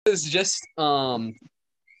is just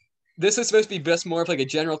this is supposed to be just more of like a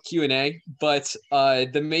general Q&A, but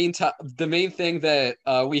the main thing that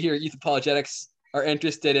we here at Youth Apologetics are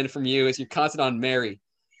interested in from you is your content on Mary.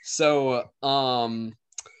 So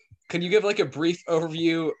can you give like a brief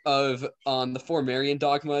overview of the four Marian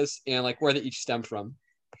dogmas and like where they each stem from?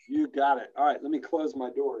 You got it. All right, let me close my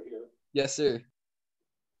door here. Yes, sir.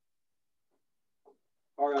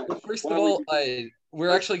 All right. Well, first of all, we're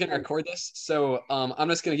actually going to record this, so I'm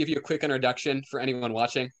just going to give you a quick introduction for anyone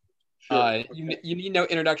watching. Sure. Okay. You need no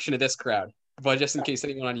introduction to this crowd, but just in case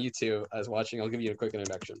anyone on YouTube is watching, I'll give you a quick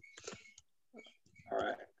introduction. All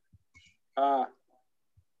right.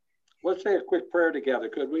 Let's say a quick prayer together,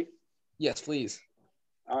 could we? Yes, please.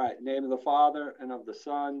 All right. In the name of the Father, and of the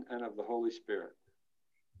Son, and of the Holy Spirit.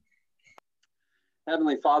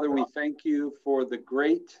 Heavenly Father, we thank you for the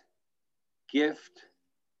great gift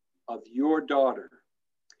of your daughter,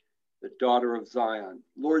 the daughter of Zion.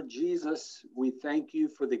 Lord Jesus, we thank you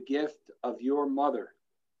for the gift of your mother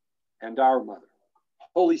and our mother.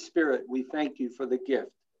 Holy Spirit, we thank you for the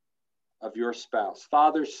gift of your spouse.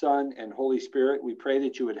 Father, Son, and Holy Spirit, we pray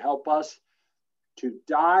that you would help us to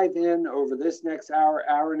dive in over this next hour,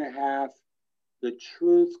 hour and a half, the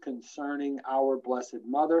truth concerning our Blessed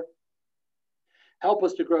Mother. Help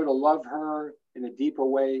us to grow to love her in a deeper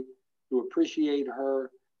way, to appreciate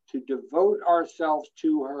her, to devote ourselves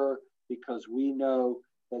to her, because we know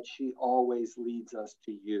that she always leads us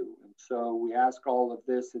to you. And so we ask all of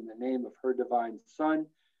this in the name of her divine Son,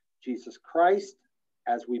 Jesus Christ,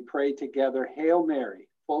 as we pray together. Hail Mary,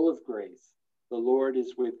 full of grace, the Lord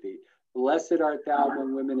is with thee. Blessed art thou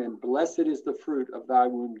among women, and blessed is the fruit of thy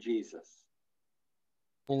womb, Jesus.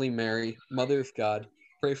 Holy Mary, Mother of God,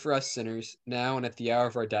 pray for us sinners, now and at the hour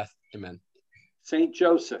of our death. Amen. Saint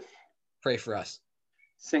Joseph, pray for us.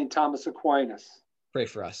 Saint Thomas Aquinas, pray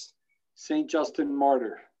for us. Saint Justin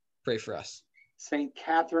Martyr, pray for us. Saint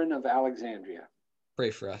Catherine of Alexandria,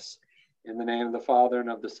 pray for us. In the name of the Father,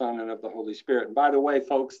 and of the Son, and of the Holy Spirit. And by the way,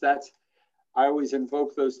 folks, I always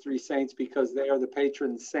invoke those three saints because they are the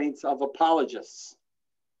patron saints of apologists.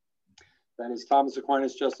 That is Thomas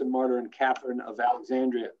Aquinas, Justin Martyr, and Catherine of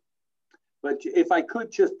Alexandria. But if I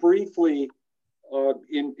could just briefly,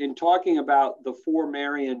 in talking about the four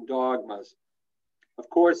Marian dogmas, of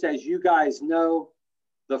course, as you guys know,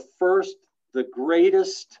 the first, the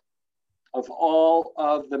greatest of all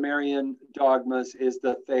of the Marian dogmas is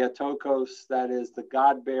the Theotokos, that is the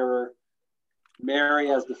God-bearer, Mary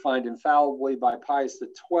as defined infallibly by Pius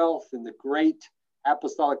XII in the great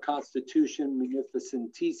Apostolic Constitution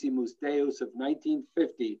Munificentissimus Deus of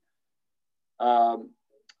 1950.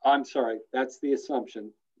 I'm sorry, that's the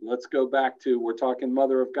assumption. Let's go back to, we're talking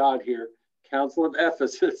Mother of God here, Council of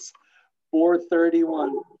Ephesus,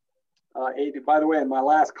 431. 80. By the way, in my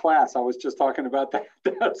last class, I was just talking about that.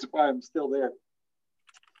 That's why I'm still there.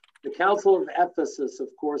 The Council of Ephesus, of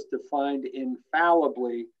course, defined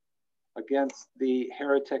infallibly against the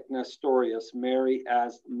heretic Nestorius, Mary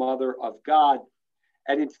as Mother of God.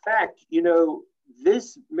 And in fact, you know,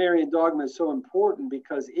 this Marian dogma is so important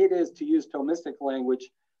because it is, to use Thomistic language,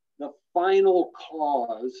 the final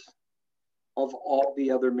cause of all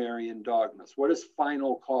the other Marian dogmas. What does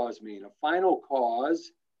final cause mean? A final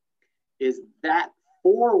cause is that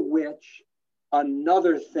for which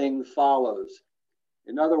another thing follows.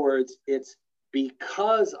 In other words, it's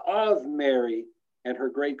because of Mary and her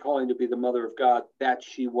great calling to be the Mother of God that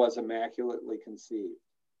she was immaculately conceived,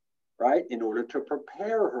 right? In order to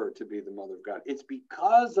prepare her to be the Mother of God. It's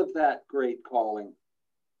because of that great calling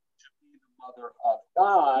to be the Mother of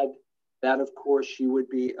God that, of course, she would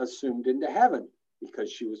be assumed into heaven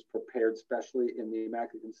because she was prepared specially in the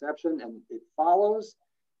Immaculate Conception. And it follows,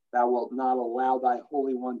 thou wilt not allow thy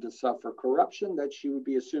Holy One to suffer corruption, that she would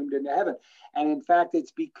be assumed into heaven. And in fact,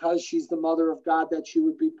 it's because she's the Mother of God that she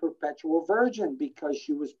would be perpetual virgin, because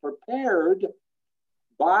she was prepared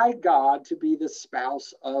by God to be the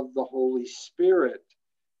spouse of the Holy Spirit,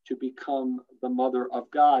 to become the Mother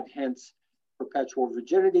of God, hence perpetual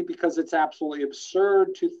virginity, because it's absolutely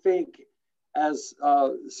absurd to think, as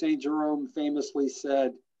St. Jerome famously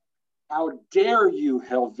said, how dare you,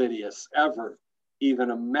 Helvidius, ever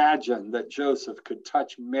even imagine that Joseph could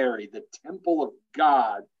touch Mary, the temple of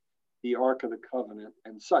God, the Ark of the Covenant,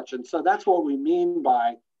 and such. And so that's what we mean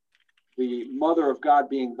by the Mother of God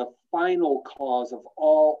being the final cause of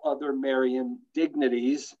all other Marian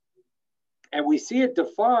dignities. And we see it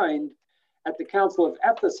defined at the Council of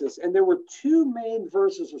Ephesus. And there were two main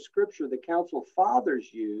verses of Scripture the Council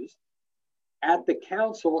Fathers used at the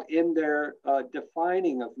Council in their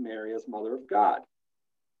defining of Mary as Mother of God.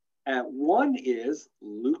 And one is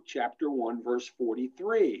Luke chapter 1, verse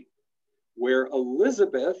 43, where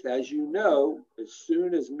Elizabeth, as you know, as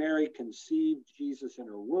soon as Mary conceived Jesus in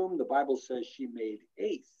her womb, the Bible says she made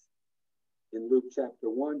haste in Luke chapter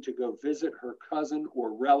 1 to go visit her cousin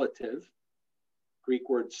or relative, Greek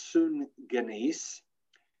word sungenes,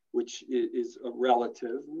 which is a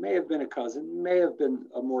relative, may have been a cousin, may have been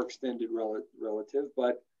a more extended relative,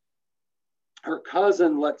 but her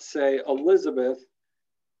cousin, let's say Elizabeth,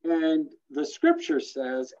 and the scripture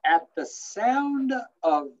says at the sound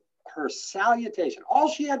of her salutation, all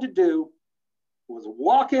she had to do was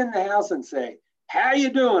walk in the house and say, "How you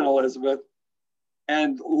doing, Elizabeth?"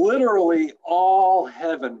 And literally all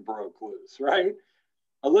heaven broke loose, right?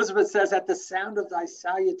 Elizabeth says, at the sound of thy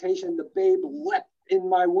salutation, the babe leapt in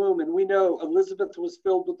my womb. And we know Elizabeth was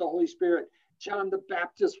filled with the Holy Spirit. John the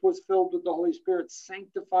Baptist was filled with the Holy Spirit,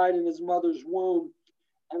 sanctified in his mother's womb.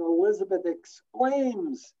 And Elizabeth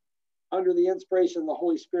exclaims under the inspiration of the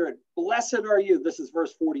Holy Spirit, "Blessed are you." This is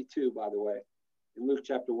verse 42, by the way, in Luke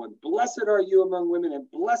chapter 1. "Blessed are you among women,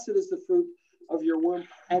 and blessed is the fruit of your womb.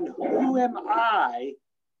 And who am I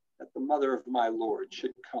that the mother of my Lord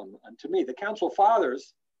should come unto me?" The Council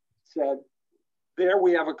Fathers said, there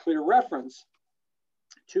we have a clear reference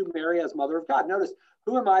to Mary as mother of God. Notice,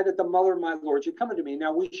 who am I that the mother of my Lord should come unto me?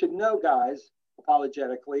 Now we should know, guys,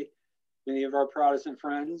 apologetically, many of our Protestant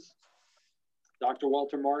friends, Dr.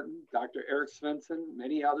 Walter Martin, Dr. Eric Svensson,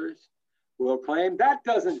 many others will claim that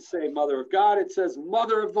doesn't say mother of God, it says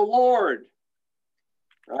mother of the Lord.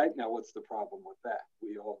 Right? Now, what's the problem with that?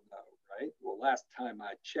 We all know, right? Well, last time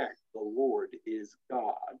I checked, the Lord is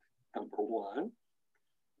God, number one.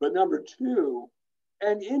 But number two,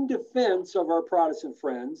 and in defense of our Protestant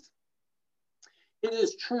friends, it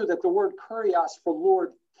is true that the word kurios for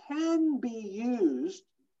Lord can be used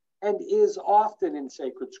and is often in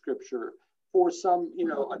sacred scripture for some,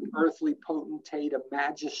 an earthly potentate, a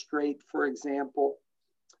magistrate, for example,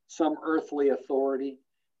 some earthly authority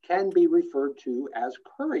can be referred to as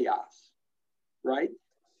kurios, right?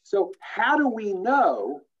 So how do we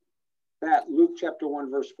know that Luke chapter 1,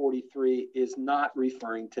 verse 43 is not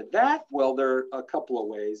referring to that? Well, there are a couple of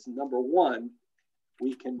ways. Number one,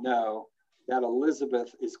 we can know that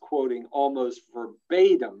Elizabeth is quoting almost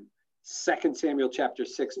verbatim 2 Samuel chapter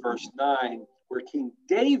 6, verse 9, where King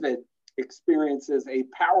David experiences a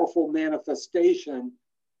powerful manifestation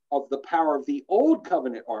of the power of the old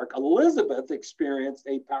covenant ark. Elizabeth experienced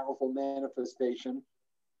a powerful manifestation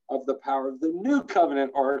of the power of the new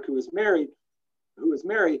covenant ark, who is Mary.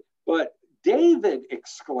 But David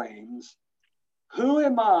exclaims, "Who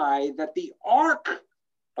am I that the ark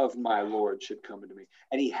of my Lord should come into me?"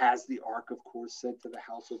 And he has the ark, of course, sent to the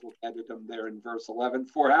house of Obed-Edom there in verse 11.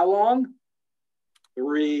 For how long?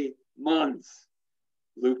 3 months.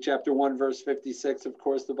 Luke chapter 1, verse 56, of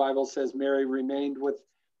course, the Bible says Mary remained with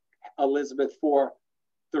Elizabeth for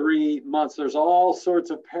 3 months. There's all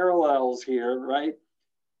sorts of parallels here, right?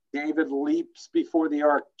 David leaps before the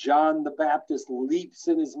ark. John the Baptist leaps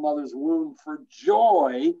in his mother's womb for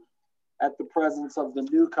joy at the presence of the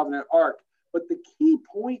new covenant ark. But the key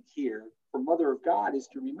point here for Mother of God is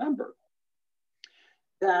to remember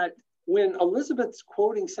that when Elizabeth's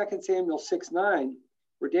quoting 2 Samuel 6:9,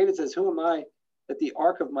 where David says, "Who am I that the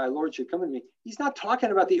ark of my Lord should come to me?" He's not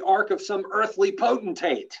talking about the ark of some earthly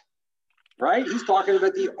potentate, right? He's talking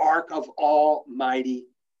about the ark of Almighty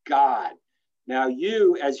God. Now,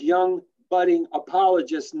 you as young budding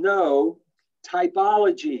apologists know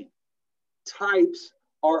typology. Types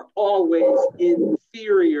are always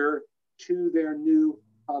inferior to their new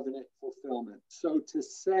covenant fulfillment. So to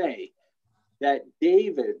say that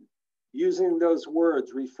David, using those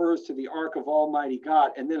words, refers to the ark of Almighty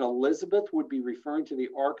God, and then Elizabeth would be referring to the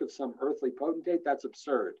ark of some earthly potentate, that's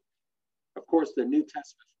absurd. Of course, the New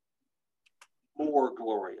Testament is more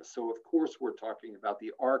glorious. So of course, we're talking about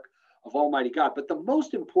the ark of Almighty God. But the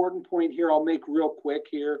most important point here, I'll make real quick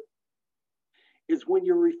here, is when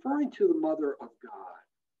you're referring to the Mother of God,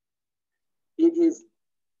 it is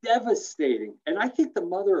devastating. And I think the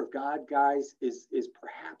Mother of God, guys, is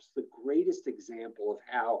perhaps the greatest example of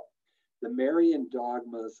how the Marian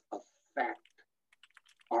dogmas affect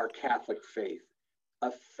our Catholic faith,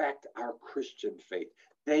 affect our Christian faith.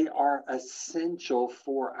 They are essential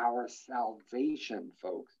for our salvation,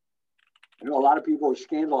 folks. I know a lot of people are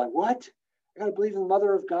scandalized. What? I got to believe in the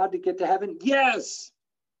Mother of God to get to heaven? Yes,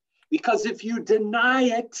 because if you deny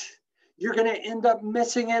it, you're going to end up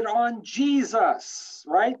missing it on Jesus,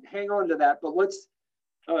 right? Hang on to that, but let's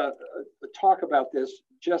talk about this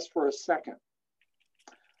just for a second.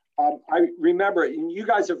 I remember, and you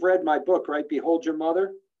guys have read my book, right? Behold Your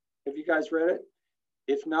Mother. Have you guys read it?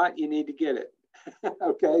 If not, you need to get it.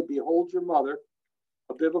 Okay, Behold Your Mother.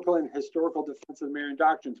 A Biblical and Historical Defense of the Marian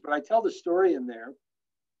Doctrines. But I tell the story in there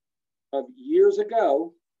of years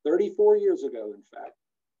ago, 34 years ago, in fact,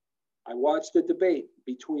 I watched a debate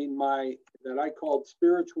between that I called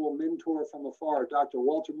spiritual mentor from afar, Dr.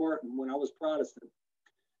 Walter Martin, when I was Protestant,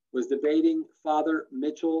 was debating Father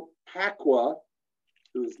Mitchell Pacwa,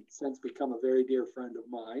 who has since become a very dear friend of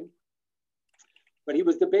mine. But he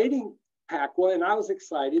was debating Pacwa, and I was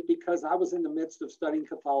excited because I was in the midst of studying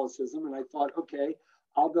Catholicism, and I thought, okay,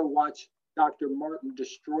 I'll go watch Dr. Martin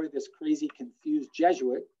destroy this crazy, confused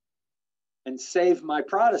Jesuit and save my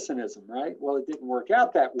Protestantism, right? Well, it didn't work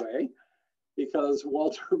out that way because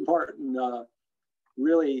Walter Martin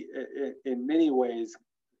really, in many ways,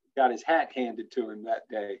 got his hat handed to him that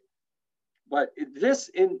day. But in this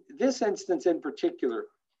instance in particular,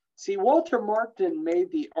 see, Walter Martin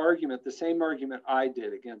made the argument, the same argument I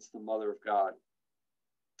did against the Mother of God.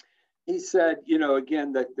 He said, you know,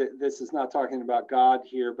 again, that this is not talking about God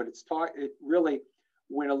here, but it really,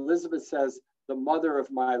 when Elizabeth says the mother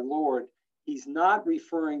of my Lord, he's not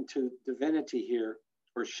referring to divinity here,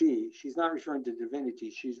 or she's not referring to divinity.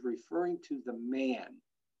 She's referring to the man,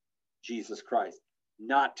 Jesus Christ,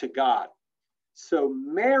 not to God. So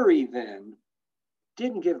Mary then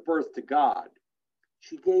didn't give birth to God.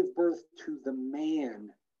 She gave birth to the man,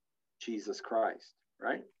 Jesus Christ,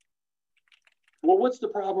 right? Well, what's the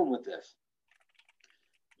problem with this?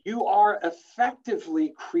 You are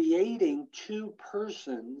effectively creating two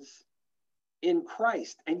persons in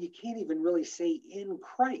Christ, and you can't even really say in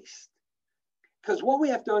Christ. Because what we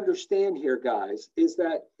have to understand here, guys, is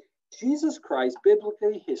that Jesus Christ,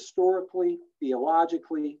 biblically, historically,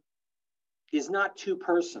 theologically, is not two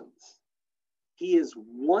persons. He is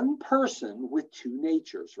one person with two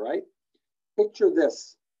natures, right? Picture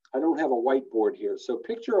this. I don't have a whiteboard here. So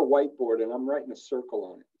picture a whiteboard, and I'm writing a circle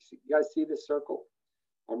on it. You guys see this circle?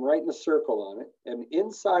 I'm writing a circle on it. And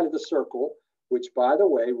inside of the circle, which, by the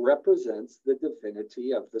way, represents the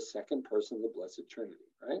divinity of the second person of the Blessed Trinity,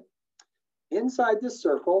 right? Inside this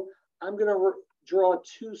circle, I'm going to draw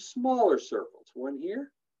two smaller circles, one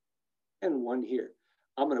here and one here.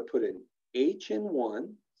 I'm going to put an H in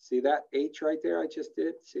one. See that H right there I just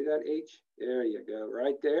did? See that H? There you go,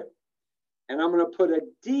 right there. And I'm going to put a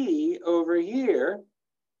D over here.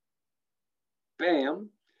 Bam.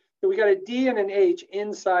 So we got a D and an H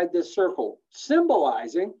inside this circle,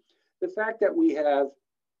 symbolizing the fact that we have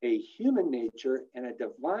a human nature and a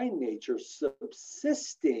divine nature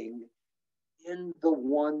subsisting in the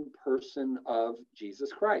one person of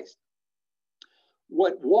Jesus Christ.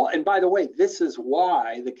 And by the way, this is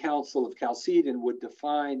why the Council of Chalcedon would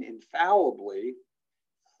define infallibly,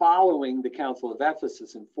 following the Council of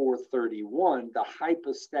Ephesus in 431, the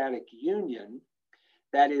hypostatic union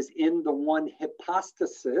that is in the one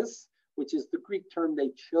hypostasis, which is the Greek term they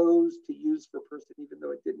chose to use for person, even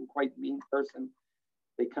though it didn't quite mean person.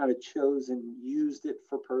 They kind of chose and used it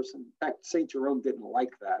for person. In fact, St. Jerome didn't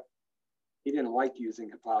like that. He didn't like using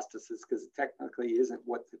hypostasis because it technically isn't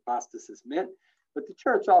what hypostasis meant. But the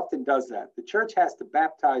church often does that. The church has to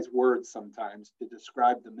baptize words sometimes to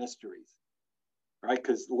describe the mysteries, right?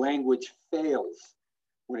 Because language fails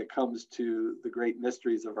when it comes to the great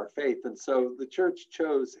mysteries of our faith. And so the church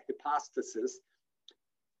chose hypostasis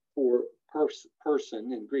for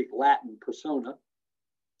person, in Greek, Latin, persona.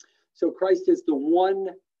 So Christ is the one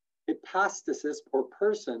hypostasis or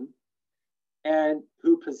person, and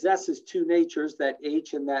who possesses two natures, that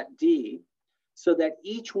H and that D, so that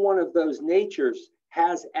each one of those natures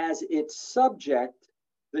has as its subject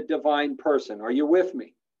the divine person. Are you with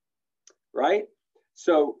me? Right?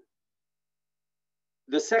 So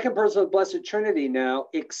the second person of the Blessed Trinity now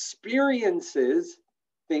experiences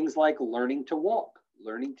things like learning to walk,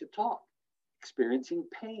 learning to talk, experiencing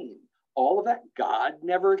pain, all of that. God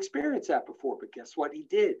never experienced that before, but guess what? He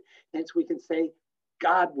did. Hence we can say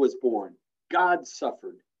God was born, God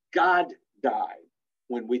suffered, God died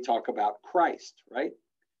when we talk about Christ, right?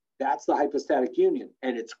 That's the hypostatic union.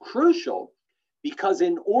 And it's crucial because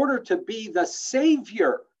in order to be the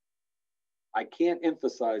Savior, I can't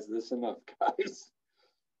emphasize this enough, guys.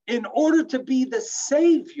 In order to be the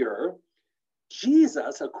Savior,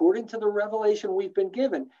 Jesus, according to the revelation we've been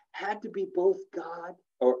given, had to be both God,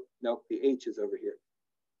 or no, the H is over here,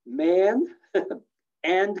 man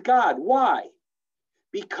and God. Why?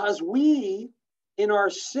 Because we, in our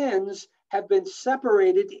sins, have been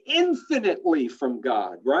separated infinitely from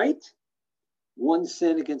God, right? One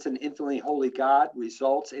sin against an infinitely holy God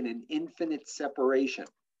results in an infinite separation.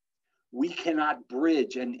 We cannot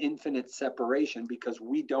bridge an infinite separation because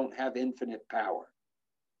we don't have infinite power.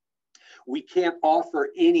 We can't offer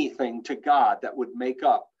anything to God that would make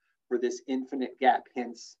up for this infinite gap.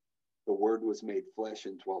 Hence, The Word was made flesh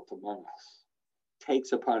and dwelt among us,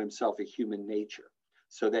 takes upon himself a human nature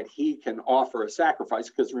so that he can offer a sacrifice.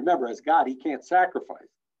 Because remember, as God, he can't sacrifice.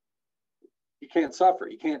 He can't suffer.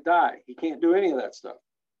 He can't die. He can't do any of that stuff.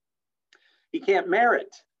 He can't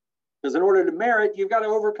merit. Because in order to merit, you've got to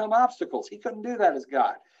overcome obstacles. He couldn't do that as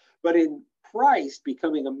God. But in Christ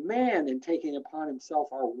becoming a man and taking upon himself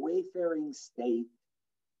our wayfaring state,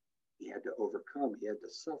 he had to overcome, he had to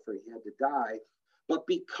suffer, he had to die. But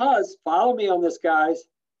because, follow me on this, guys,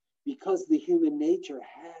 because the human nature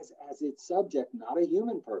has as its subject not a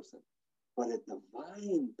human person, but a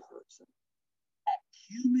divine person.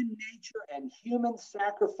 Human nature and human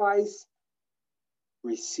sacrifice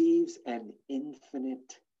receives an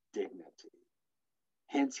infinite dignity.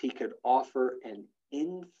 Hence, he could offer an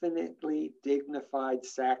infinitely dignified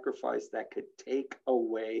sacrifice that could take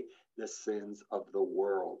away the sins of the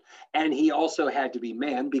world. And he also had to be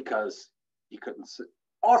man because he couldn't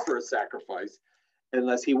offer a sacrifice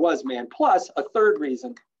unless he was man. Plus, a third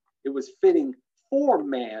reason, it was fitting for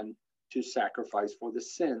man to sacrifice for the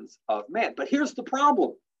sins of man. But here's the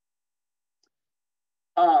problem.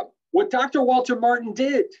 What Dr. Walter Martin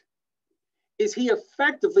did is he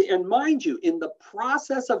effectively, and mind you, in the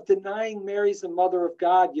process of denying Mary's the mother of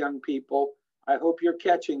God, young people, I hope you're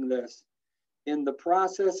catching this. In the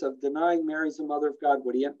process of denying Mary's the mother of God,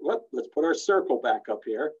 let's put our circle back up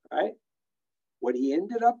here, right? What he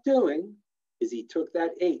ended up doing is he took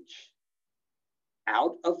that H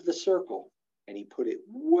out of the circle and he put it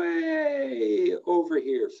way over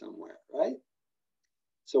here somewhere, right?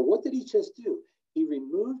 So what did he just do? He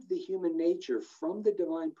removed the human nature from the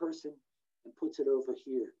divine person and puts it over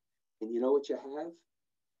here. And you know what you have?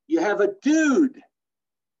 You have a dude.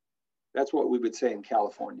 That's what we would say in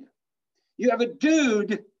California. You have a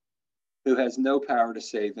dude who has no power to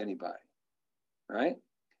save anybody, right?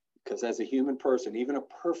 Because as a human person, even a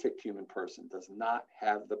perfect human person does not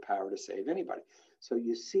have the power to save anybody. So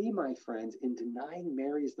you see, my friends, in denying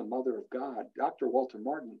Mary as the mother of God, Dr. Walter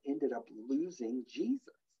Martin ended up losing Jesus.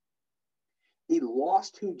 He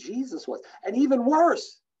lost who Jesus was. And even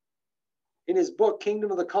worse, in his book,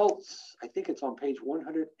 Kingdom of the Cults, I think it's on page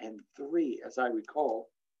 103, as I recall,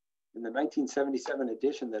 in the 1977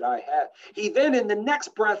 edition that I had, he then in the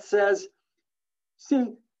next breath says,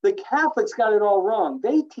 see, the Catholics got it all wrong.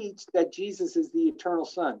 They teach that Jesus is the eternal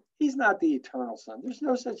Son. He's not the eternal Son. There's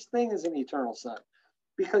no such thing as an eternal Son,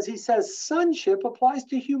 because he says sonship applies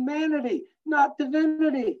to humanity, not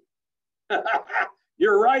divinity.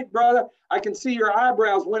 You're right, brother. I can see your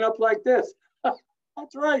eyebrows went up like this.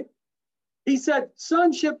 That's right. He said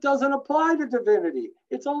sonship doesn't apply to divinity.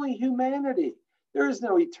 It's only humanity. There is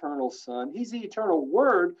no eternal Son. He's the eternal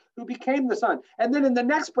Word who became the Son. And then in the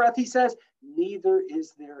next breath, he says, neither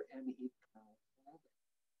is there an eternal Father.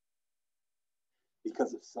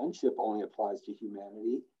 Because if sonship only applies to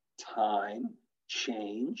humanity, time,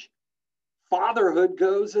 change, fatherhood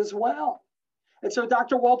goes as well. And so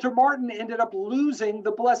Dr. Walter Martin ended up losing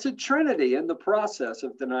the Blessed Trinity in the process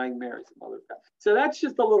of denying Mary the mother of God. So that's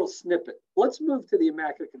just a little snippet. Let's move to the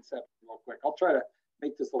Immaculate Conception real quick. I'll try to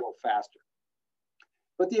make this a little faster.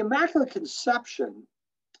 But the Immaculate Conception,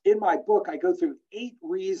 in my book, I go through 8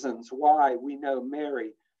 reasons why we know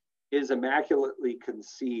Mary is immaculately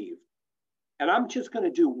conceived. And I'm just going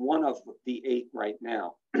to do one of the 8 right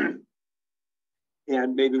now.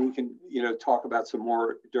 And maybe we can, talk about some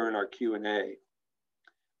more during our Q&A.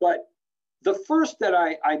 But the first that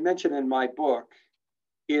I mention in my book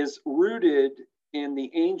is rooted in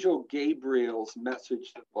the angel Gabriel's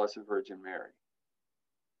message to the Blessed Virgin Mary.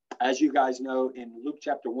 As you guys know, in Luke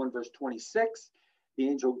chapter 1, verse 26, the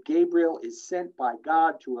angel Gabriel is sent by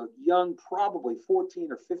God to a young, probably 14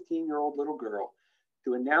 or 15-year-old little girl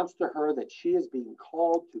to announce to her that she is being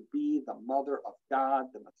called to be the mother of God,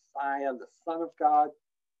 the Messiah, the Son of God.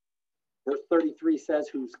 Verse 33 says,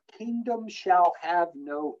 whose kingdom shall have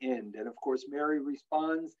no end. And of course, Mary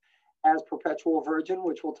responds as perpetual virgin,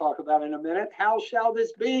 which we'll talk about in a minute. How shall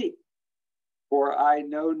this be? For I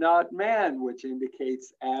know not man, which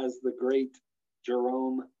indicates, as the great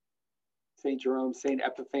Jerome, St. Jerome, St.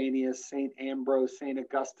 Epiphanius, St. Ambrose, St.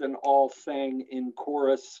 Augustine all sang in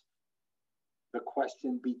chorus, the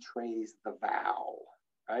question betrays the vow,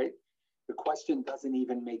 right? The question doesn't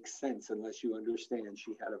even make sense unless you understand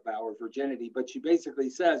she had a vow of virginity. But she basically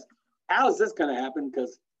says, how is this going to happen?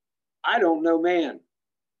 Because I don't know man.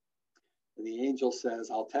 And the angel says,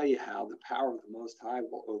 I'll tell you how. The power of the Most High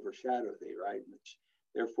will overshadow thee, right?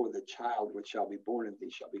 Therefore, the child which shall be born of thee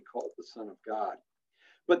shall be called the Son of God.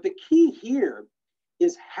 But the key here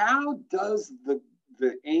is, how does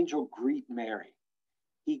the angel greet Mary?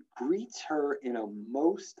 He greets her in a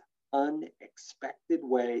most unexpected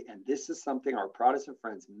way. And this is something our Protestant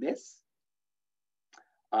friends miss.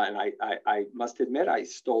 And I must admit, I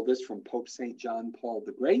stole this from Pope St. John Paul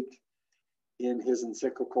the Great in his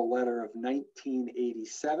encyclical letter of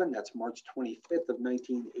 1987. That's March 25th of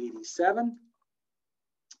 1987.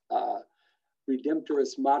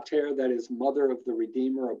 Redemptoris Mater, that is Mother of the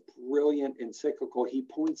Redeemer, a brilliant encyclical. He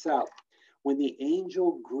points out when the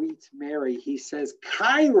angel greets Mary, he says,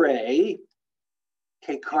 Kyrie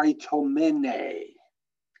ke karitomene,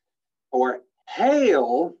 or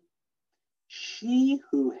hail, she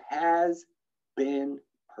who has been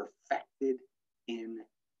perfected in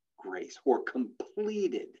grace, or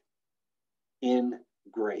completed in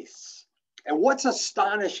grace. And what's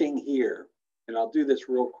astonishing here, and I'll do this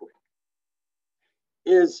real quick,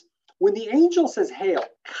 is when the angel says, hail,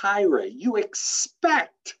 Kyrie, you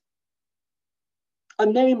expect a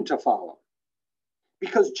name to follow.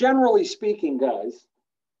 Because generally speaking, guys,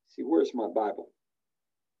 see, where's my Bible?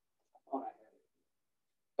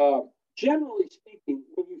 Generally speaking,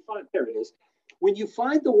 when you find, there it is, when you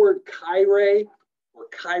find the word Kyrie or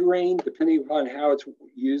Kyrene, depending upon how it's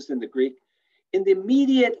used in the Greek, in the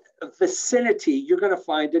immediate vicinity, you're going to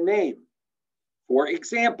find a name. For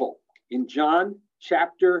example, in John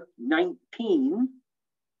chapter 19,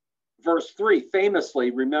 verse 3,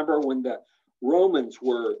 famously, remember when the Romans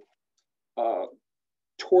were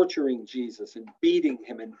torturing Jesus and beating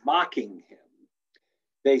him and mocking him,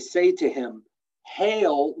 they say to him,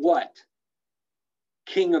 hail what?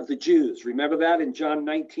 King of the Jews. Remember that in John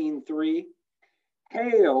 19:3?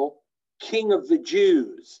 Hail, King of the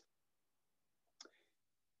Jews.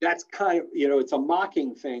 That's kind of, it's a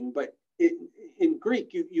mocking thing, but in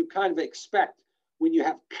Greek, you kind of expect when you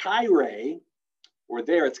have Kyrie, or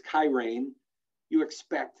there it's Kyrene, you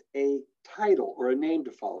expect a title or a name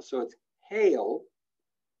to follow. So it's hail,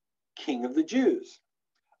 King of the Jews.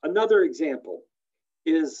 Another example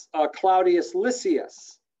is Claudius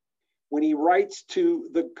Lysias, when he writes to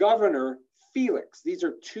the governor Felix. These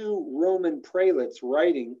are two Roman prelates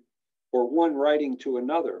writing, or one writing to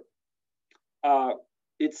another.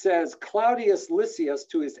 It says, Claudius Lysias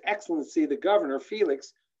to his excellency, the governor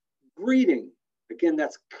Felix, greeting. Again,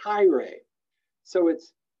 that's Kyrie. So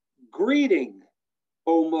it's greeting,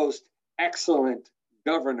 O most excellent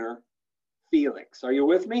governor Felix. Are you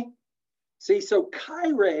with me? See, so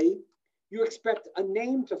Kyrie, you expect a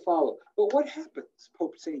name to follow. But what happens?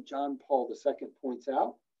 Pope St. John Paul II points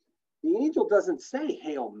out, the angel doesn't say,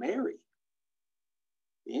 Hail Mary.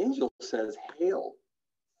 The angel says, Hail,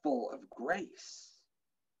 full of grace.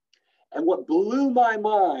 And what blew my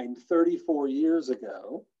mind 34 years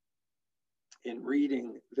ago in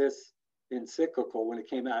reading this encyclical, when it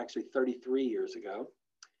came out actually 33 years ago,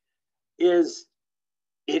 is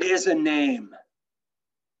it is a name.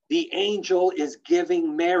 The angel is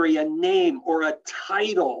giving Mary a name or a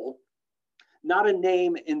title, not a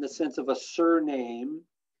name in the sense of a surname,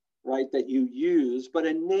 right, that you use, but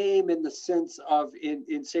a name in the sense of,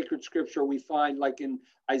 in sacred scripture, we find like in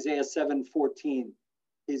Isaiah 7:14,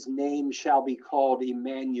 his name shall be called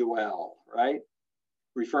Emmanuel, right?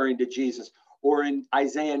 Referring to Jesus. Or in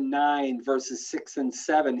Isaiah 9, verses 6 and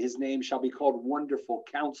 7, his name shall be called Wonderful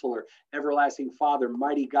Counselor, Everlasting Father,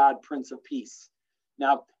 Mighty God, Prince of Peace.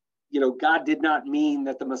 Now, God did not mean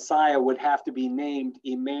that the Messiah would have to be named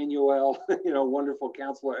Emmanuel, Wonderful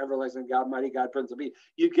Counselor, Everlasting God, Mighty God, Prince of Peace.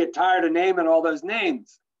 You'd get tired of naming all those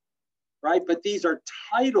names, right? But these are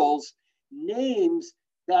titles, names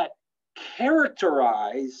that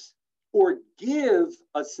characterize or give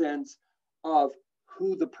a sense of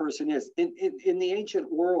who the person is. In the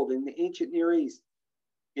ancient world, in the ancient Near East,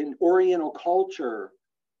 in Oriental culture,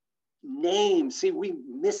 names, see, we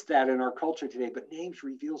miss that in our culture today, but names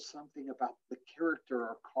reveal something about the character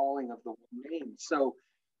or calling of the name. So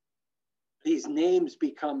these names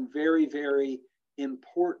become very, very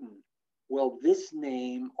important. Well, this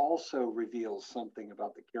name also reveals something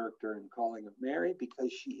about the character and calling of Mary,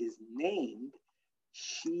 because she is named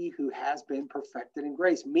she who has been perfected in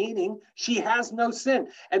grace, meaning she has no sin.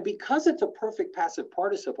 And because it's a perfect passive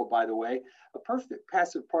participle, by the way, a perfect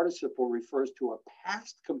passive participle refers to a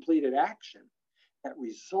past completed action that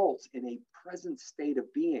results in a present state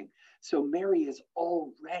of being. So Mary is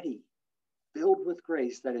already filled with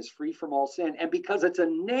grace that is free from all sin. And because it's a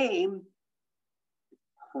name, it's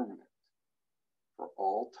permanent. For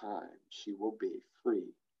all time, she will be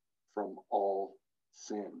free from all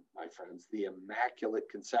sin, my friends, the Immaculate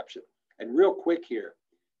Conception. And real quick here,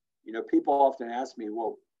 people often ask me,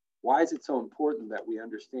 well, why is it so important that we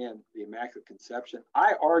understand the Immaculate Conception?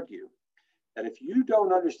 I argue that if you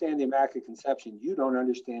don't understand the Immaculate Conception, you don't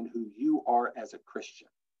understand who you are as a Christian.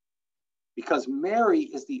 because Mary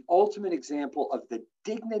is the ultimate example of the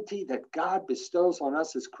dignity that God bestows on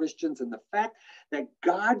us as Christians, and the fact that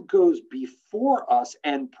God goes before us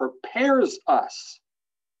and prepares us.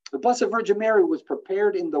 The Blessed Virgin Mary was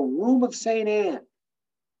prepared in the womb of St. Anne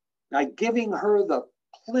by giving her the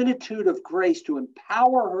plenitude of grace to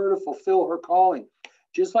empower her to fulfill her calling.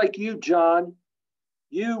 Just like you, John,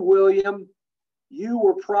 you, William, you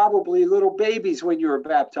were probably little babies when you were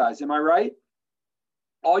baptized. Am I right?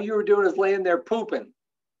 All you were doing is laying there pooping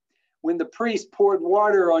when the priest poured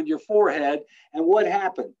water on your forehead. And what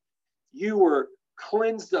happened? You were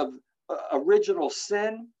cleansed of original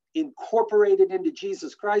sin, incorporated into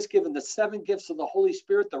Jesus Christ, given the 7 gifts of the Holy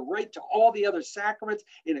Spirit, the right to all the other sacraments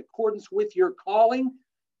in accordance with your calling.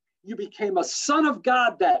 You became a son of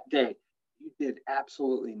God that day. You did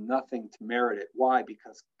absolutely nothing to merit it. Why?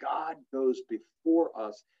 Because God goes before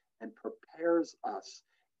us and prepares us,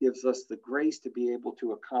 gives us the grace to be able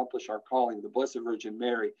to accomplish our calling. The Blessed Virgin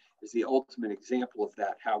Mary is the ultimate example of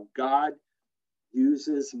that, how God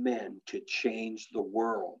uses men to change the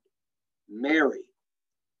world. Mary,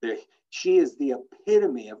 she is the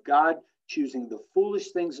epitome of God choosing the foolish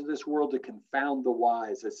things of this world to confound the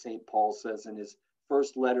wise, as St. Paul says in his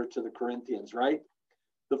first letter to the Corinthians, right?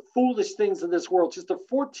 The foolish things of this world, just a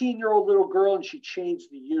 14-year-old little girl, and she changed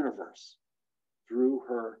the universe through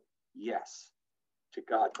her yes to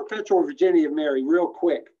God. Perpetual Virginity of Mary, real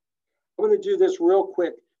quick. I'm going to do this real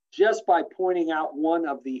quick just by pointing out one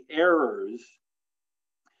of the errors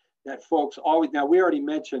that folks always, now we already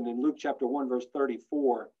mentioned in Luke chapter 1, verse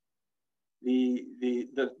 34,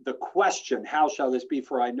 the question, how shall this be,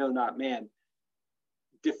 for I know not man,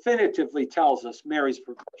 definitively tells us Mary's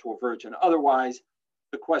perpetual virgin. Otherwise,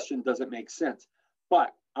 the question doesn't make sense.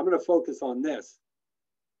 But I'm going to focus on this.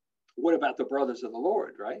 What about the brothers of the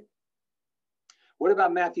Lord, right? What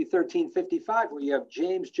about Matthew 13:55, where you have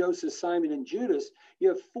James, Joseph, Simon, and Judas? You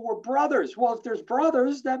have 4 brothers. Well, if there's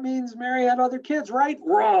brothers, that means Mary had other kids, right?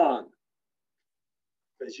 Wrong.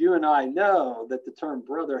 Because you and I know that the term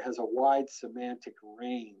brother has a wide semantic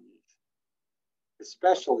range,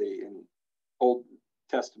 especially in Old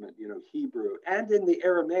Testament, Hebrew, and in the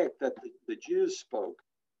Aramaic that the Jews spoke.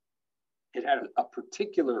 It had a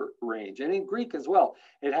particular range, and in Greek as well,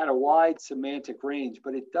 it had a wide semantic range,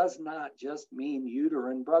 but it does not just mean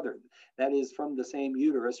uterine brother. That is from the same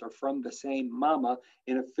uterus or from the same mama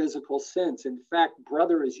in a physical sense. In fact,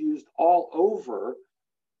 brother is used all over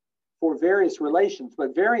for various relations,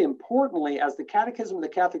 but very importantly, as the Catechism of the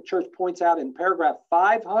Catholic Church points out in paragraph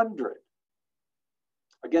 500,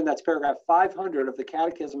 again, that's paragraph 500 of the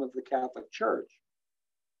Catechism of the Catholic Church.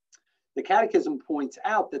 The Catechism points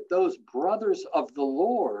out that those brothers of the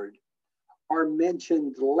Lord are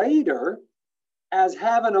mentioned later as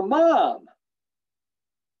having a mom.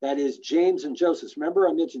 That is James and Joseph. Remember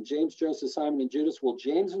I mentioned James, Joseph, Simon, and Judas? Well,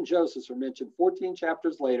 James and Joseph are mentioned 14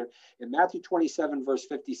 chapters later in Matthew 27, verse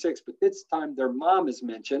 56. But this time their mom is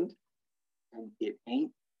mentioned, and it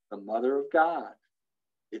ain't the mother of God.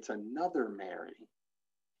 It's another Mary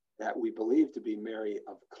that we believe to be Mary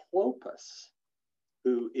of Clopas,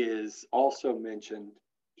 who is also mentioned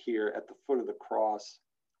here at the foot of the cross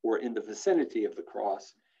or in the vicinity of the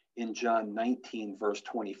cross in John 19, verse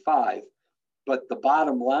 25. But the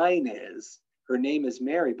bottom line is her name is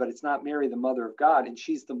Mary, but it's not Mary, the mother of God, and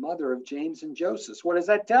she's the mother of James and Joseph. What does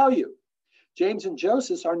that tell you? James and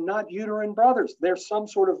Joseph are not uterine brothers. They're some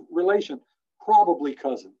sort of relation, probably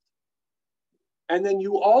cousins. And then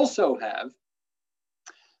you also have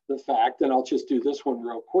the fact, and I'll just do this one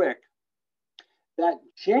real quick, that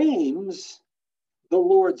James, the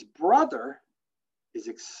Lord's brother, is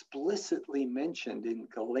explicitly mentioned in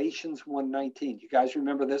Galatians 1:19. You guys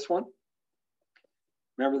remember this one?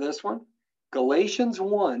 Remember this one? Galatians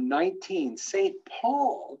 1:19. St.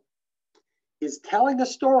 Paul is telling a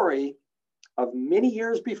story of many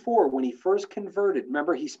years before when he first converted.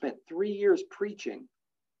 Remember, he spent 3 years preaching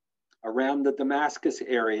around the Damascus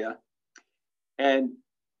area. And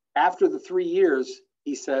after the 3 years,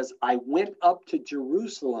 he says, I went up to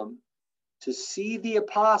Jerusalem to see the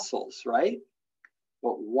apostles, right?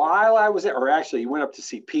 But while I was there, or actually, he went up to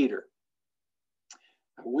see Peter.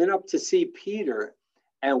 I went up to see Peter,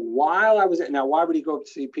 and while I was there, now why would he go up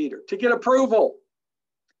to see Peter? To get approval,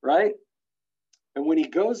 right? And when he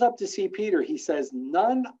goes up to see Peter, he says,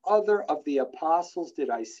 none other of the apostles did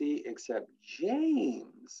I see except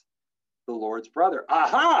James, the Lord's brother.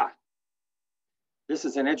 Aha! This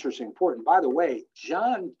is an interesting important. By the way,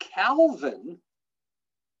 John Calvin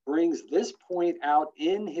brings this point out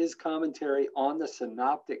in his commentary on the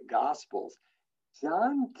Synoptic Gospels.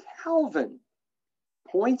 John Calvin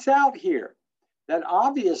points out here that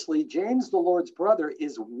obviously James, the Lord's brother,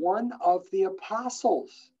 is one of the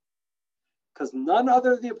apostles. Because none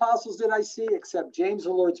other of the apostles did I see except James,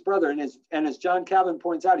 the Lord's brother. And as John Calvin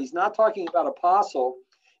points out, he's not talking about apostle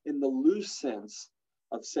in the loose sense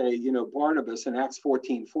of, say, Barnabas in Acts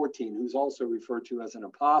 14:14, who's also referred to as an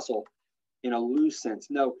apostle in a loose sense.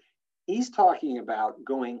 No, he's talking about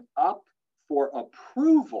going up for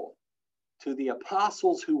approval to the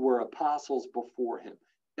apostles who were apostles before him.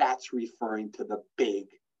 That's referring to the big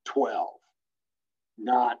 12,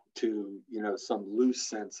 not to, some loose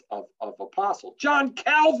sense of apostle. John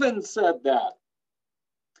Calvin said that.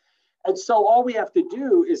 And so all we have to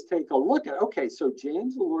do is take a look at, okay, so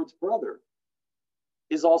James, the Lord's brother,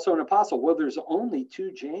 is also an apostle. Well, there's only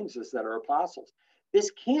two Jameses that are apostles.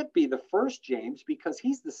 This can't be the first James because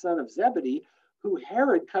he's the son of Zebedee, who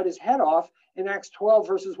Herod cut his head off in Acts 12,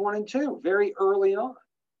 verses 1 and 2, very early on.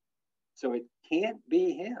 So it can't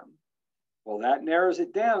be him. Well, that narrows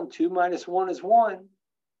it down. 2 minus 1 is 1.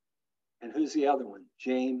 And who's the other one?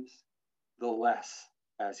 James the Less,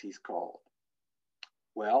 as he's called.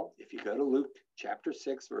 Well, if you go to Luke chapter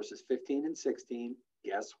 6, verses 15 and 16,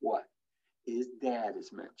 guess what? His dad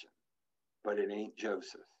is mentioned, but it ain't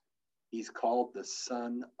Joseph. He's called the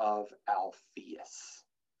son of Alphaeus.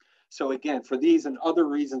 So again, for these and other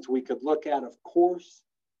reasons we could look at, of course,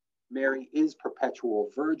 Mary is perpetual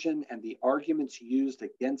virgin, and the arguments used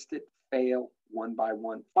against it fail one by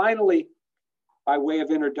one. Finally, by way of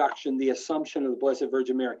introduction, the Assumption of the Blessed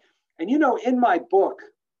Virgin Mary. And in my book,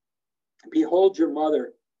 Behold Your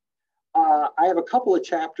Mother, I have a couple of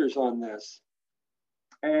chapters on this.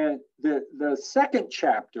 And the second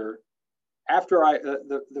chapter, after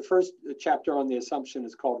the first chapter on the Assumption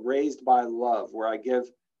is called Raised by Love, where I give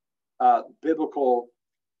biblical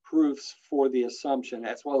proofs for the Assumption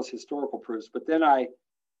as well as historical proofs. But then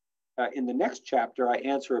in the next chapter, I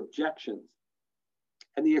answer objections.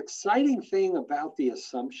 And the exciting thing about the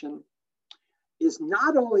Assumption is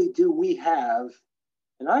not only do we have,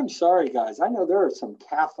 and I'm sorry, guys, I know there are some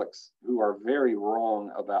Catholics who are very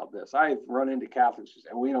wrong about this. I've run into Catholics who say,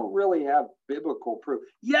 we don't really have biblical proof.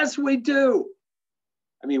 Yes, we do.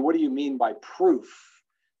 I mean, what do you mean by proof?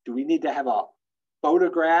 Do we need to have a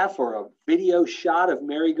photograph or a video shot of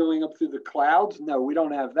Mary going up through the clouds? No, we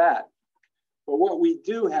don't have that. But what we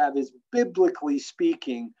do have is, biblically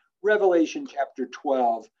speaking, Revelation chapter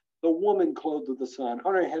 12, the woman clothed with the sun,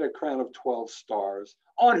 on her head a crown of 12 stars,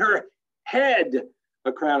 on her head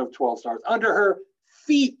a crown of 12 stars, under her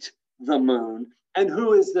feet the moon. And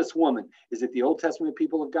who is this woman? Is it the Old Testament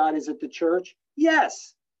people of God? Is it the church?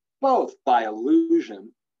 Yes, both by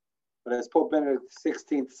allusion. But as Pope Benedict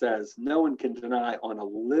XVI says, no one can deny on a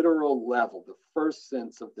literal level the first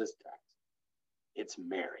sense of this text. It's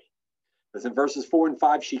Mary. Because in verses 4 and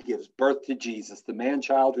 5, she gives birth to Jesus, the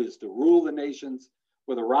man-child who is to rule the nations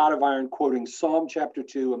with a rod of iron, quoting Psalm chapter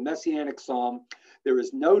 2, a messianic psalm. There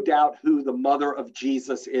is no doubt who the mother of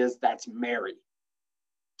Jesus is. That's Mary.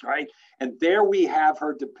 All right? And there we have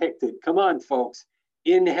her depicted. Come on, folks,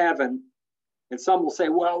 in heaven. And some will say,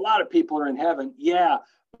 well, a lot of people are in heaven. Yeah,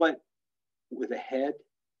 but with a head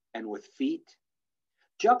and with feet.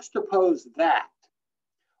 Juxtapose that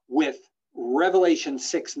with Revelation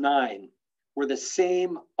 6:9, where the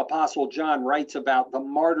same Apostle John writes about the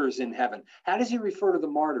martyrs in heaven. How does he refer to the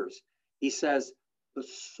martyrs? He says, the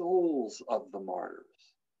souls of the martyrs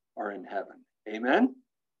are in heaven. Amen?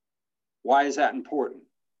 Why is that important?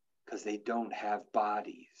 Because they don't have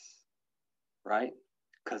bodies, right?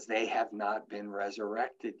 Because they have not been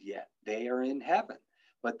resurrected yet. They are in heaven,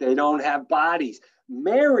 but they don't have bodies.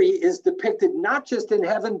 Mary is depicted not just in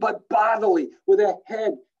heaven, but bodily, with a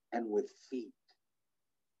head and with feet.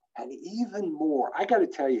 And even more, I got to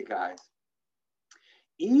tell you guys,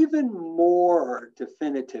 even more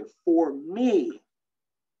definitive for me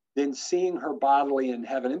than seeing her bodily in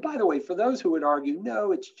heaven. And by the way, for those who would argue,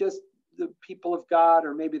 no, it's just the people of God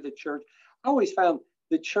or maybe the church, I always found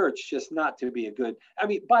the church just not to be a good, I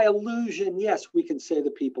mean, by allusion, yes, we can say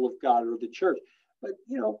the people of God or the church. But,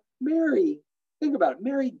 Mary, think about it,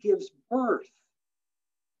 Mary gives birth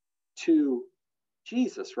to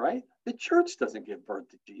Jesus, right? The church doesn't give birth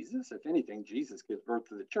to Jesus. If anything, Jesus gives birth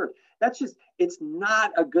to the church. It's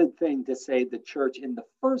not a good thing to say the church in the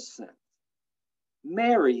first sense.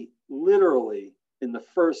 Mary, literally, in the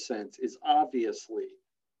first sense, is obviously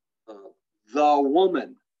the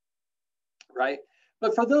woman, right?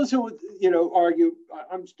 But for those who would, argue,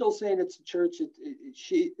 I'm still saying it's the church.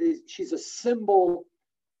 She's a symbol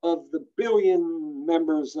of the billion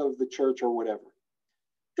members of the church or whatever.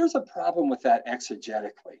 There's a problem with that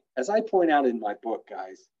exegetically. As I point out in my book,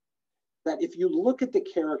 guys, that if you look at the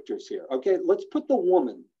characters here, okay, let's put the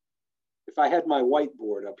woman if I had my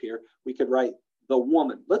whiteboard up here, we could write the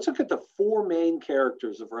woman. Let's look at the four main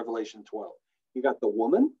characters of Revelation 12. You got the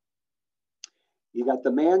woman, you got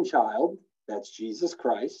the man-child, that's Jesus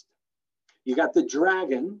Christ. You got the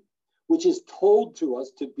dragon, which is told to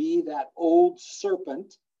us to be that old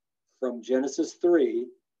serpent from Genesis 3,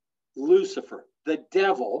 Lucifer, the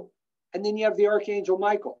devil, and then you have the archangel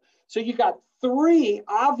Michael. So you got three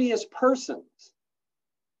obvious persons.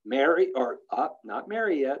 Mary, or not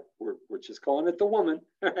Mary yet, we're just calling it the woman,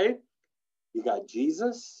 right? You got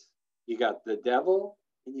Jesus, you got the devil,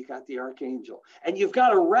 and you got the archangel. And you've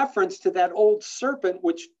got a reference to that old serpent,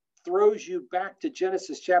 which throws you back to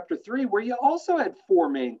Genesis chapter 3, where you also had four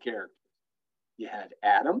main characters. You had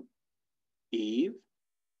Adam, Eve,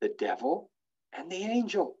 the devil, and the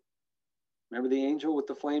angel. Remember the angel with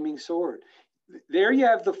the flaming sword? There you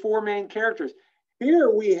have the four main characters.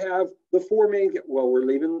 Here we have the four main, well, we're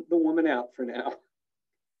leaving the woman out for now,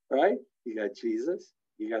 right? You got Jesus,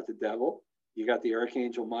 you got the devil, you got the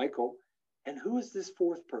archangel Michael. And who is this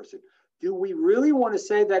fourth person? Do we really want to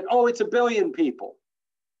say that, oh, it's 1 billion people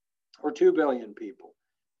or 2 billion people?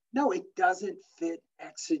 No, it doesn't fit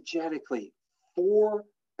exegetically. Four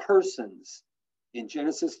persons in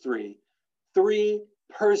Genesis 3, three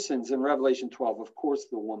persons in Revelation 12. Of course,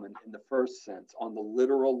 the woman in the first sense, on the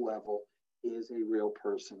literal level, is a real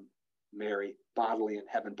person, Mary, bodily in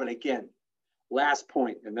heaven. But again, last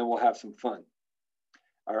point, and then we'll have some fun.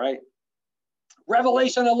 All right.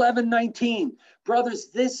 Revelation 11:19. Brothers,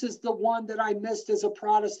 this is the one that I missed as a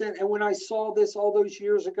Protestant. And when I saw this all those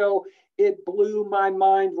years ago, it blew my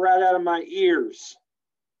mind right out of my ears.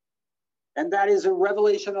 And that is in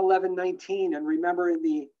Revelation 11:19. And remember, in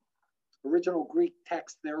the original Greek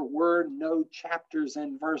text, there were no chapters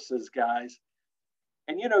and verses, guys.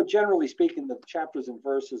 And, you know, generally speaking, the chapters and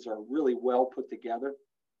verses are really well put together.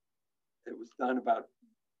 It was done about,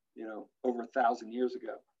 you know, over 1,000 years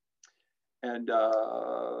ago. And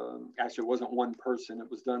actually, it wasn't one person. It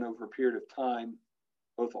was done over a period of time,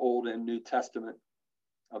 both Old and New Testament,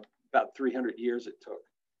 about 300 years it took.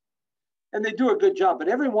 And they do a good job. But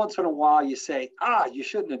every once in a while, you say, you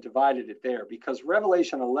shouldn't have divided it there, because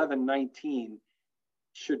Revelation 11:19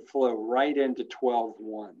 should flow right into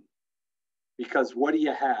 12:1. Because what do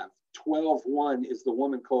you have? 12:1 is the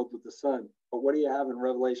woman clothed with the sun. But what do you have in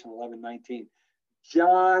Revelation 11:19?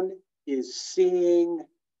 John is seeing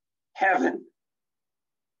heaven.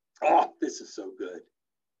 Oh, this is so good.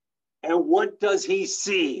 And what does he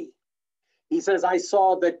see? He says, I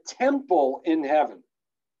saw the temple in heaven.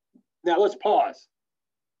 Now let's pause.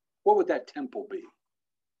 What would that temple be?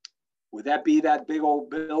 Would that be that big old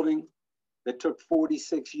building that took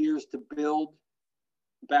 46 years to build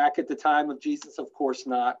back at the time of Jesus? Of course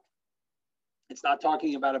not. It's not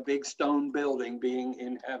talking about a big stone building being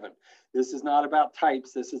in heaven. This is not about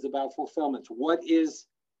types. This is about fulfillments. What is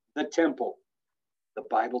the temple? The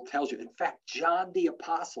Bible tells you. In fact, John the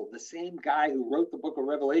Apostle, the same guy who wrote the book of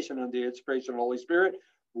Revelation under the inspiration of the Holy Spirit,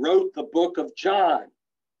 wrote the book of John.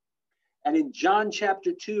 And in John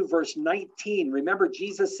chapter 2, verse 19, remember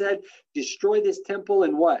Jesus said, destroy this temple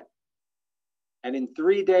and what? And in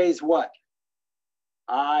 3 days, what?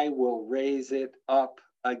 I will raise it up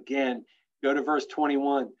again. Go to verse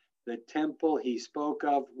 21. The temple he spoke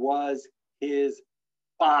of was his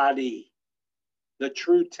body. The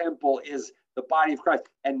true temple is the body of Christ,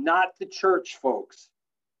 and not the church, folks,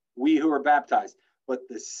 we who are baptized, but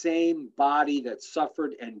the same body that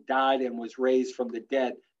suffered and died and was raised from the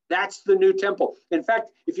dead. That's the new temple. In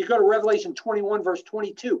fact, if you go to Revelation 21, verse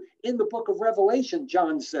 22, in the book of Revelation,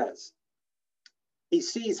 John says, he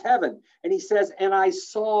sees heaven, and he says, and I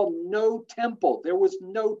saw no temple. There was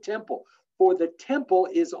no temple, for the temple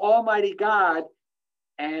is Almighty God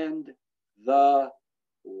and the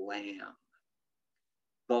Lamb.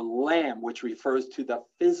 The Lamb, which refers to the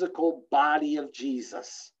physical body of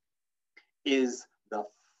Jesus, is the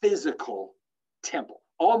physical temple.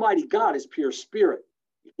 Almighty God is pure spirit.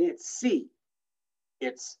 You can't see.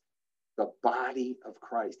 It's the body of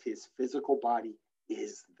Christ. His physical body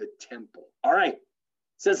is the temple. All right. It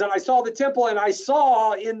says, and I saw the temple, and I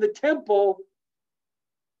saw in the temple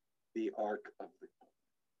the Ark of the Covenant,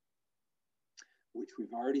 which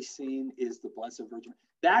we've already seen is the Blessed Virgin.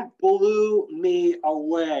 That blew me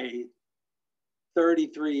away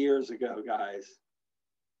 33 years ago, guys.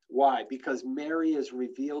 Why? Because Mary is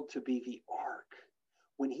revealed to be the Ark.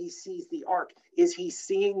 When he sees the Ark, is he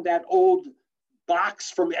seeing that old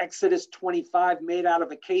box from Exodus 25 made out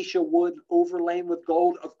of acacia wood overlain with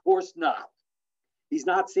gold? Of course not. He's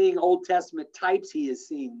not seeing Old Testament types. He is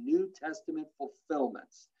seeing New Testament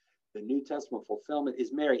fulfillments. The New Testament fulfillment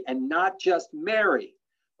is Mary, and not just Mary,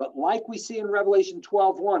 But like we see in Revelation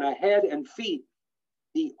 12:1, a head and feet,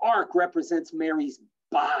 the ark represents Mary's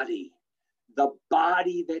body, the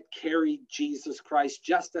body that carried Jesus Christ,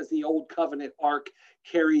 just as the old covenant ark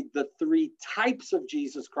carried the three types of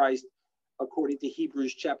Jesus Christ, according to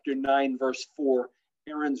Hebrews chapter 9, verse 4,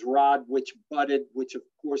 Aaron's rod, which budded, which of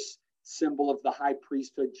course, symbol of the high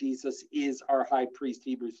priesthood. Jesus is our high priest,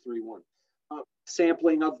 Hebrews 3:1.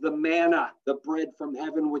 Sampling of the manna, the bread from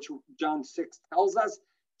heaven, which John 6 tells us,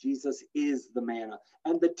 Jesus is the manna.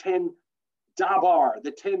 And the 10 dabar, the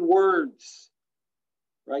 10 words,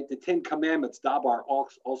 right? The 10 commandments. Dabar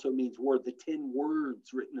also means word. The 10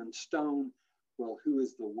 words written in stone. Well, who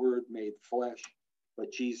is the word made flesh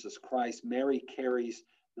but Jesus Christ? Mary carries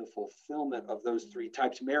the fulfillment of those three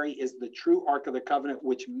types. Mary is the true Ark of the Covenant,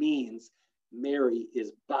 which means Mary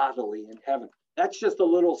is bodily in heaven. That's just a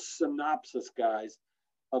little synopsis, guys,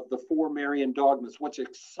 of the four Marian dogmas. What's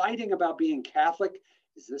exciting about being Catholic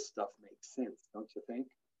is this stuff makes sense, don't you think?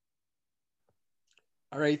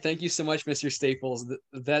 All right. Thank you so much, Mr. Staples.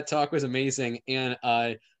 That talk was amazing. And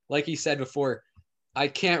like he said before, I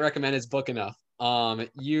can't recommend his book enough.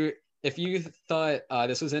 If you thought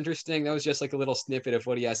this was interesting, that was just like a little snippet of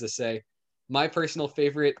what he has to say. My personal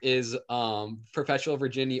favorite is Perpetual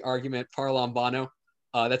Virginity Argument, Parlam Bono.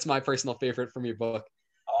 That's my personal favorite from your book.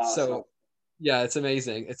 Awesome. So, yeah, it's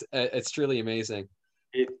amazing. It's truly amazing.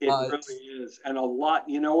 It really is. And a lot,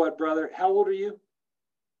 you know what, brother? How old are you?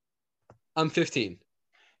 I'm 15.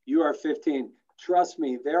 You are 15. Trust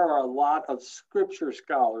me, there are a lot of scripture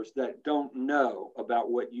scholars that don't know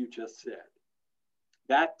about what you just said.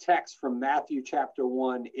 That text from Matthew chapter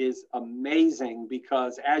 1 is amazing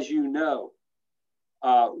because, as you know,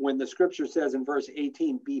 when the scripture says in verse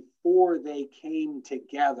 18, before they came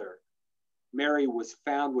together, Mary was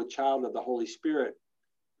found with child of the Holy Spirit.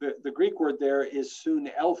 The Greek word there is soon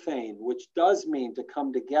elthein, which does mean to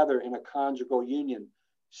come together in a conjugal union.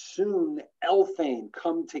 Soon elthein,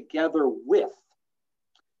 come together with,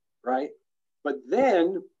 right? But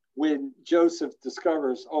then when Joseph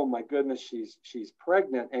discovers, oh my goodness, she's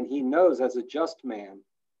pregnant, and he knows as a just man,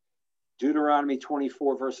 Deuteronomy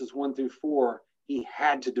 24 verses 1 through 4, he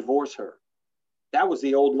had to divorce her. That was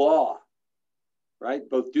the old law, right?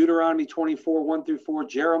 Both Deuteronomy 24, 1 through 4,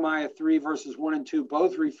 Jeremiah 3 verses 1 and 2,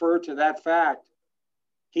 both refer to that fact.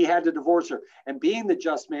 He had to divorce her. And being the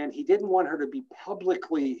just man, he didn't want her to be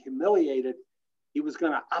publicly humiliated. He was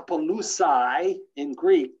going to apolusai in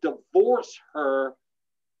Greek, divorce her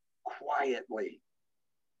quietly.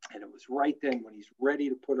 And it was right then when he's ready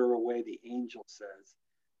to put her away, the angel says,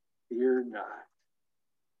 fear not,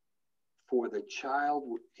 for the child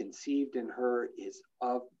conceived in her is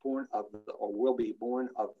born of or will be born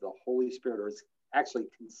of the Holy Spirit, or is actually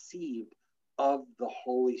conceived of the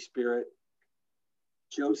Holy Spirit.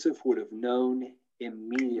 Joseph would have known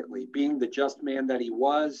immediately. Being the just man that he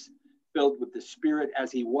was, filled with the Spirit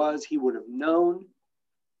as he was, he would have known.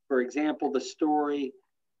 For example, the story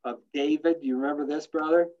of David. Do you remember this,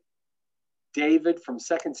 brother? David from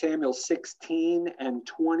 2 Samuel 16 and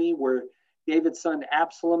 20, where David's son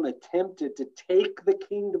Absalom attempted to take the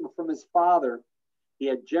kingdom from his father. He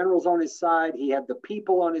had generals on his side. He had the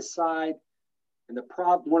people on his side. And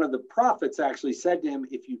one of the prophets actually said to him,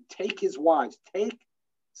 if you take his wives, take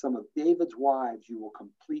some of David's wives, you will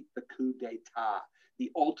complete the coup d'etat.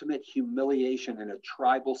 The ultimate humiliation in a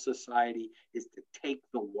tribal society is to take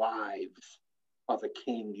the wives of a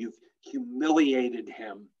king. You've humiliated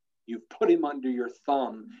him. You've put him under your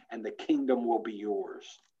thumb, and the kingdom will be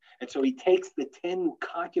yours. And so he takes the 10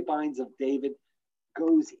 concubines of David,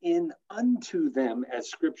 goes in unto them, as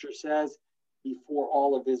scripture says, before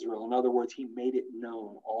all of Israel. In other words, he made it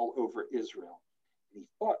known all over Israel. And he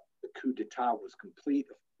thought the coup d'etat was complete.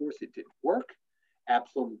 Of course, it didn't work.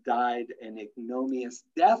 Absalom died an ignominious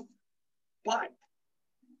death. But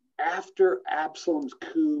after Absalom's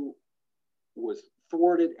coup was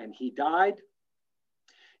thwarted and he died,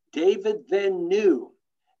 David then knew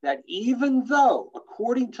that even though,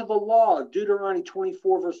 according to the law of Deuteronomy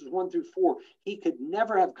 24, verses 1 through 4, he could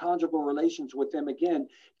never have conjugal relations with them again,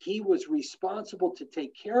 he was responsible to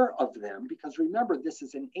take care of them, because remember, this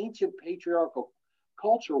is an ancient patriarchal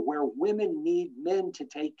culture where women need men to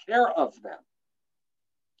take care of them.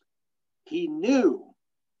 He knew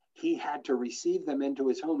he had to receive them into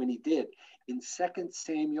his home, and he did. In 2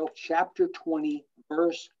 Samuel chapter 20,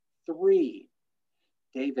 verse 3,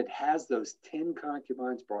 David has those 10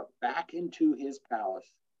 concubines brought back into his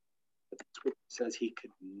palace. But the scripture says he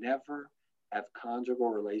could never have conjugal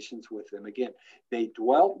relations with them again. They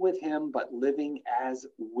dwelt with him, but living as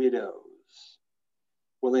widows.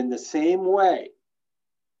 Well, in the same way,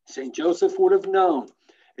 St. Joseph would have known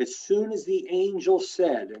As soon as the angel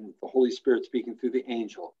said, and the Holy Spirit speaking through the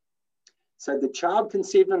angel, said, the child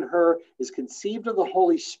conceived in her is conceived of the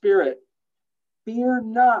Holy Spirit. Fear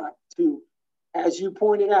not to, as you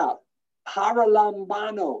pointed out,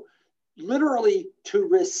 paralambano, literally to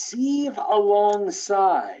receive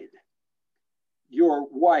alongside your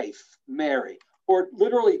wife, Mary, or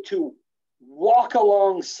literally to walk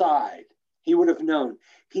alongside. He would have known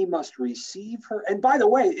he must receive her. And by the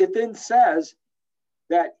way, it then says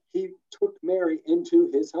that he took Mary into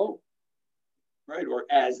his home, right? Or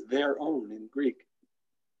as their own in Greek.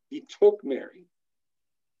 He took Mary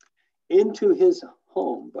into his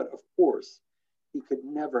home, but of course, he could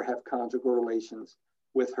never have conjugal relations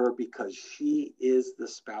with her because she is the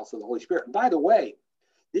spouse of the Holy Spirit. And by the way,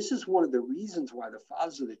 this is one of the reasons why the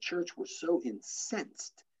fathers of the church were so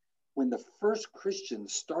incensed when the first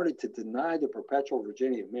Christians started to deny the perpetual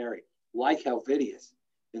virginity of Mary, like Helvidius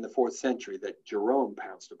in the 4th century that Jerome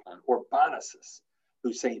pounced upon, or Bonosus,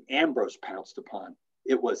 who St. Ambrose pounced upon.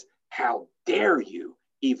 It was, how dare you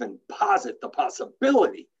even posit the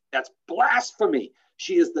possibility? That's blasphemy.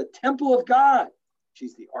 She is the temple of God.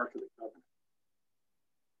 She's the Ark of the Covenant.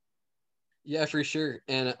 Yeah, for sure.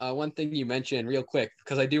 And one thing you mentioned real quick,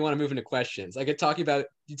 because I do want to move into questions. I could talk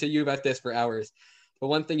to you about this for hours. But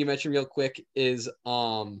one thing you mentioned real quick is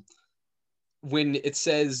when it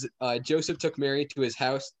says Joseph took Mary to his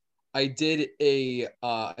house, I did a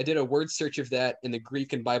word search of that in the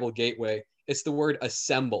Greek and Bible Gateway. It's the word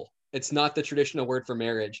assemble. It's not the traditional word for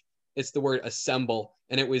marriage. It's the word assemble,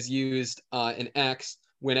 and it was used in Acts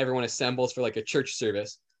when everyone assembles for like a church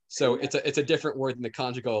service. So it's a different word than the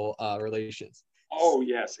conjugal relations. Oh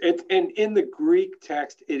yes, and in the Greek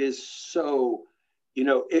text, it is so,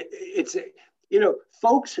 it's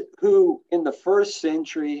folks who in the first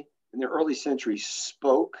century, in the early centuries,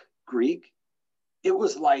 spoke Greek. It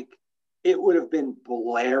was like it would have been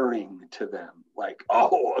blaring to them, like,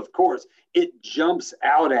 oh, of course, it jumps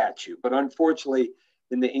out at you. But unfortunately,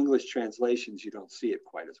 in the English translations, you don't see it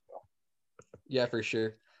quite as well. Yeah, for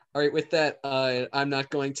sure. All right, with that, I'm not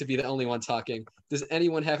going to be the only one talking. Does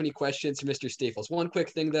anyone have any questions for Mr. Staples? One quick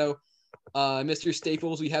thing, though. Mr.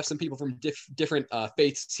 Staples, we have some people from different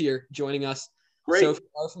faiths here joining us. Great. So if you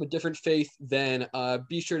are from a different faith, then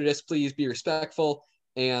be sure to just please be respectful.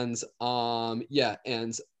 And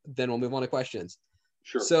and then we'll move on to questions.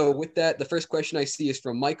 Sure. So with that, the first question I see is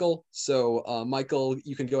from Michael. So Michael,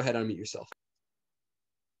 you can go ahead and unmute yourself.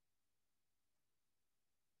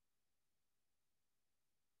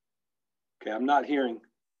 Okay, I'm not hearing.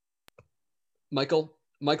 Michael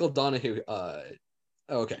Donahue.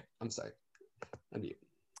 Okay, I'm sorry. Unmute.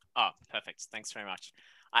 Oh, perfect. Thanks very much.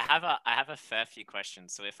 I have a fair few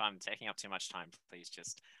questions, so if I'm taking up too much time, please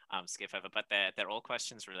just skip over. But they're all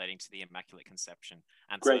questions relating to the Immaculate Conception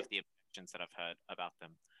and some of the objections that I've heard about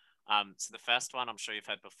them. So the first one I'm sure you've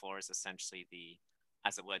heard before is essentially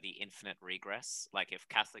as it were, the infinite regress. Like if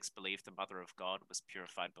Catholics believe the Mother of God was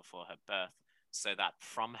purified before her birth, so that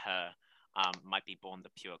from her might be born the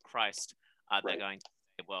pure Christ, they're going to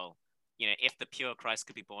say, well, if the pure Christ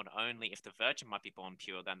could be born only if the Virgin might be born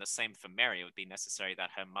pure, then the same for Mary. It would be necessary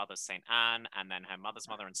that her mother, St. Anne, and then her mother's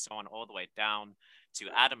mother, and so on, all the way down to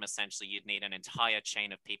Adam, essentially, you'd need an entire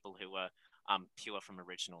chain of people who were pure from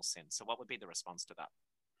original sin. So what would be the response to that?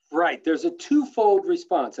 Right. There's a twofold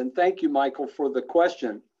response. And thank you, Michael, for the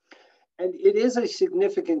question. And it is a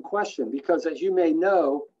significant question because, as you may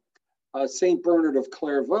know, St. Bernard of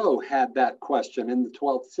Clairvaux had that question in the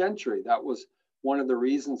 12th century. That was one of the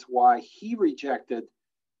reasons why he rejected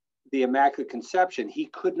the Immaculate Conception. He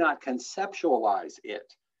could not conceptualize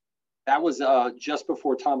it. That was just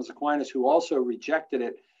before Thomas Aquinas, who also rejected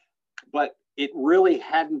it, but it really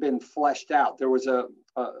hadn't been fleshed out. There was a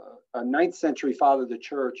 9th century father of the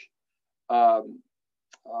church, what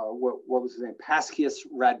was his name? Pascius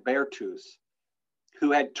Radbertus,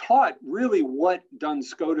 who had taught really what Duns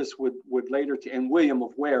Scotus would later, and William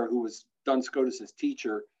of Ware, who was Duns Scotus's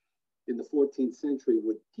teacher in the 14th century,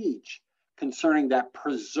 would teach concerning that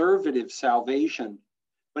preservative salvation,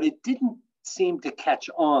 but it didn't seem to catch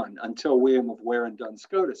on until William of Ware and Duns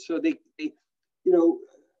Scotus. So they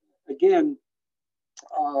again,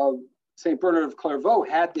 St. Bernard of Clairvaux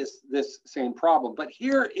had this same problem. But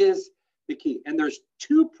here is the key, and there's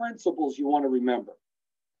two principles you want to remember.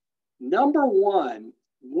 Number one,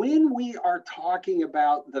 when we are talking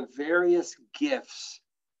about the various gifts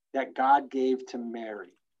that God gave to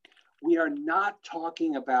Mary, we are not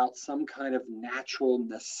talking about some kind of natural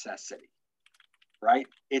necessity, right?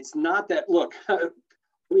 It's not that, look, I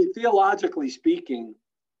mean, theologically speaking,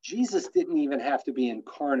 Jesus didn't even have to be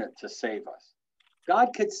incarnate to save us. God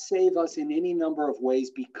could save us in any number of ways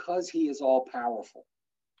because he is all powerful.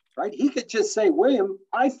 right? He could just say, William,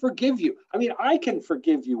 I forgive you. I mean, I can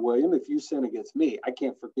forgive you, William, if you sin against me. I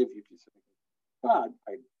can't forgive you if you sin against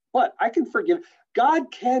God, but I can forgive.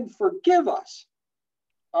 God can forgive us,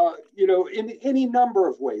 in any number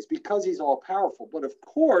of ways because he's all powerful. But of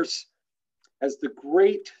course, as the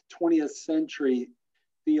great 20th century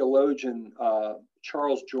theologian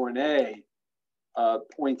Charles Journet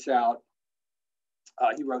points out,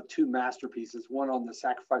 he wrote two masterpieces, one on the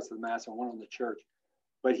sacrifice of the Mass and one on the church.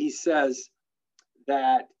 But he says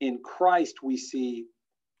that in Christ we see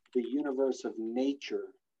the universe of nature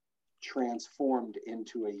transformed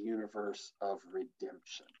into a universe of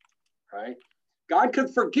redemption, right? God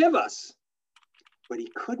could forgive us, but he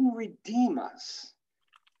couldn't redeem us,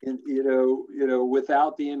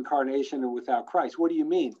 without the incarnation and without Christ. What do you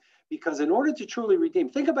mean? Because in order to truly redeem,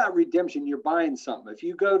 think about redemption. You're buying something. If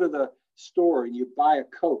you go to the store and you buy a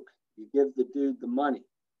Coke, you give the dude the money.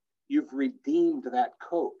 You've redeemed that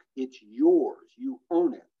Coke. It's yours. You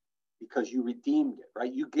own it because you redeemed it,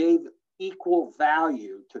 right? You gave equal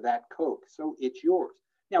value to that Coke, so it's yours.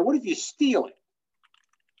 Now, what if you steal it,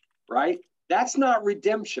 right? That's not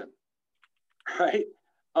redemption, right?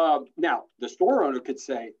 Now, the store owner could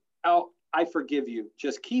say, oh, I forgive you,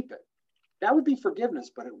 just keep it. That would be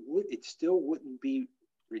forgiveness, but it still wouldn't be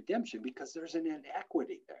redemption because there's an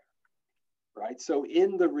inequity there, right? So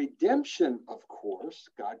in the redemption, of course,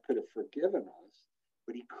 God could have forgiven us,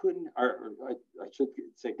 but he couldn't, or I should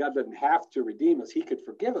say God doesn't have to redeem us. He could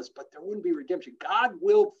forgive us, but there wouldn't be redemption. God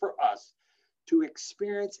willed for us to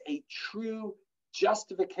experience a true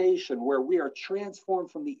justification where we are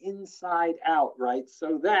transformed from the inside out, right?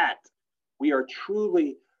 So that we are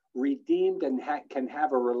truly redeemed and can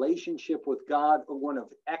have a relationship with God, one of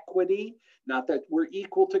equity, not that we're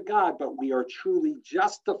equal to God, but we are truly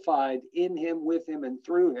justified in him, with him, and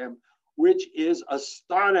through him, which is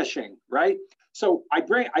astonishing, right? So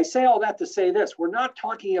I say all that to say this: we're not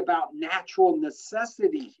talking about natural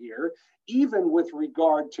necessity here, even with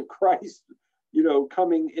regard to Christ,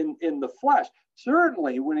 coming in the flesh.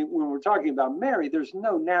 Certainly, when we're talking about Mary, there's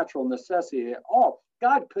no natural necessity at all.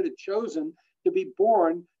 God could have chosen to be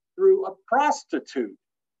born through a prostitute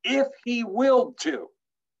if he willed to.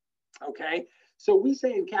 Okay, so we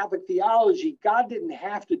say in Catholic theology, God didn't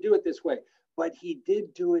have to do it this way, but he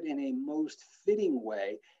did do it in a most fitting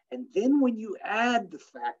way. And then when you add the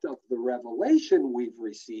fact of the revelation we've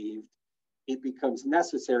received, it becomes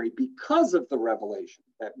necessary because of the revelation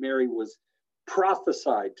that Mary was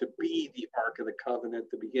prophesied to be the Ark of the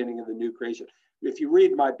Covenant, the beginning of the new creation. If you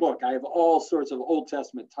read my book, I have all sorts of Old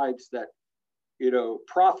Testament types that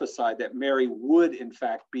prophesied that Mary would in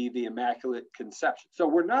fact be the Immaculate Conception. So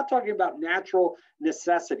we're not talking about natural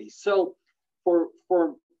necessity. So for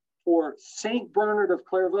Saint Bernard of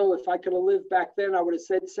Clairvaux, if I could have lived back then, I would have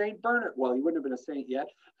said Saint Bernard. Well, he wouldn't have been a saint yet,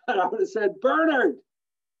 but I would have said Bernard.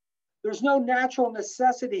 There's no natural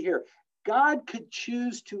necessity here. God could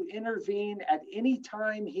choose to intervene at any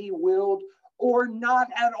time he willed, or not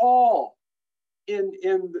at all in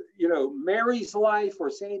Mary's life or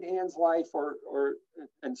Saint Anne's life or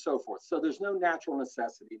and so forth. So there's no natural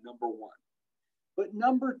necessity, number one. But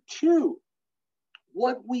number two,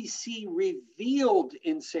 what we see revealed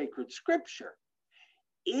in sacred scripture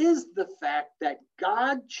is the fact that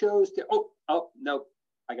God chose to, no,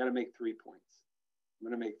 I got to make 3 points. I'm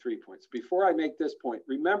going to make 3 points. Before I make this point,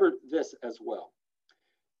 remember this as well.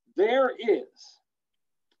 There is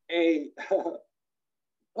a,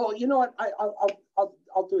 well, you know what?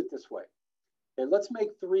 I'll do it this way. Okay, let's make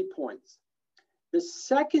 3 points. The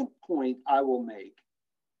second point I will make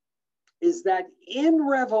is that in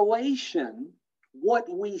Revelation, what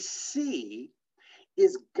we see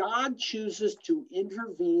is God chooses to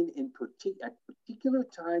intervene at particular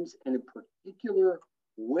times and in particular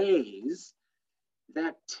ways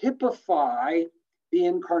that typify the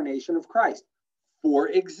incarnation of Christ. For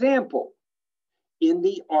example, in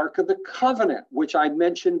the Ark of the Covenant, which I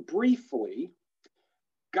mentioned briefly,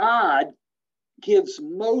 God gives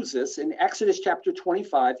Moses in Exodus chapter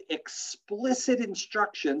 25 explicit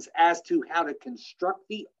instructions as to how to construct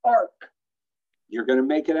the ark. You're going to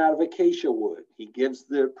make it out of acacia wood. He gives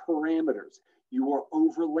the parameters. You will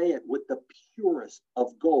overlay it with the purest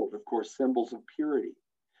of gold, of course, symbols of purity,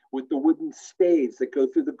 with the wooden staves that go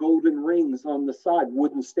through the golden rings on the side,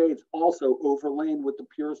 wooden staves also overlain with the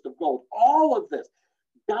purest of gold. All of this,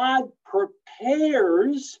 God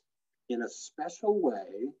prepares in a special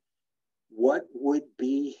way what would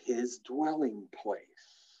be his dwelling place,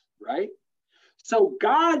 right? So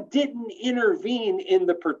God didn't intervene in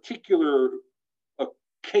the particular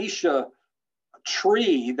acacia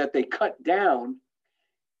tree that they cut down.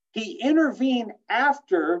 He intervened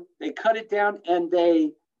after they cut it down and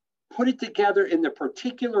they put it together in the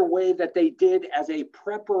particular way that they did as a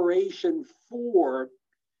preparation for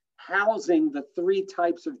housing the three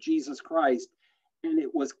types of Jesus Christ, and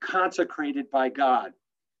it was consecrated by God.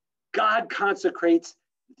 God consecrates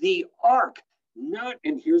the ark, not,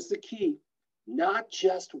 and here's the key, not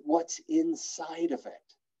just what's inside of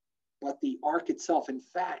it, but the ark itself. In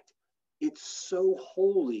fact, it's so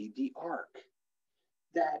holy, the ark,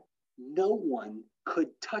 that no one could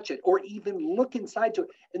touch it or even look inside to it.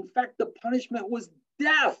 In fact, the punishment was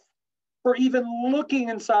death for even looking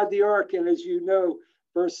inside the ark. And as you know,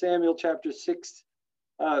 1 Samuel chapter 6,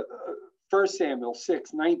 1 Samuel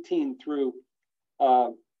 6, 19 through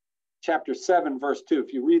chapter 7, verse 2.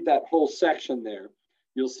 If you read that whole section there,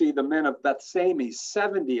 you'll see the men of Bethshemesh,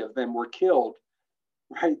 70 of them were killed,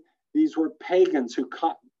 right? These were pagans who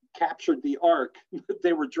captured the ark.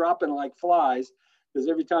 They were dropping like flies because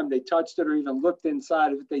every time they touched it or even looked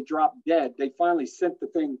inside of it, they dropped dead. They finally sent the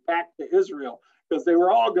thing back to Israel because they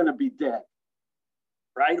were all going to be dead,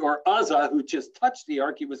 right? Or Uzzah, who just touched the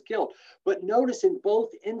ark, he was killed. But notice in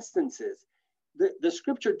both instances, the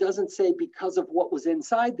scripture doesn't say because of what was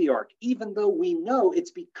inside the ark, even though we know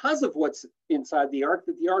it's because of what's inside the ark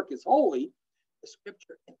that the ark is holy. The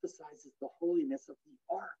scripture emphasizes the holiness of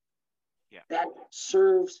the ark. Yeah. That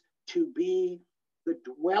serves to be the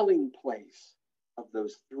dwelling place of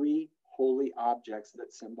those three holy objects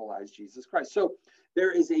that symbolize Jesus Christ. So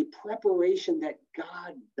there is a preparation that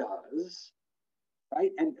God does,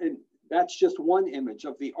 right? And that's just one image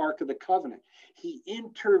of the Ark of the Covenant. He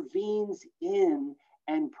intervenes in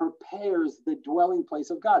and prepares the dwelling place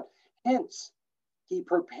of God. Hence, he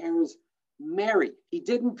prepares Mary. He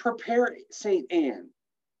didn't prepare St. Anne,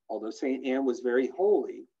 although St. Anne was very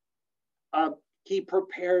holy. He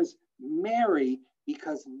prepares Mary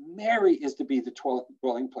because Mary is to be the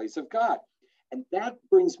dwelling place of God. And that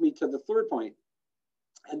brings me to the third point,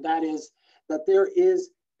 and that is that there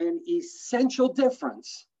is an essential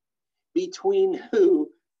difference between who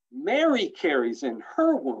Mary carries in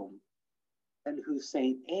her womb and who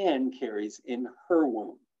St. Anne carries in her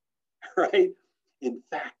womb, right? In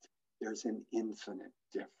fact, there's an infinite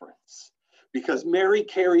difference because Mary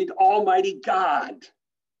carried Almighty God.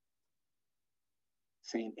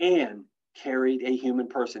 St. Anne carried a human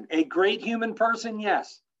person, a great human person,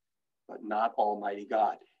 yes, but not Almighty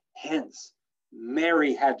God. Hence,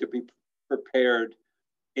 Mary had to be prepared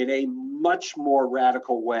in a much more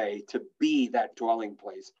radical way to be that dwelling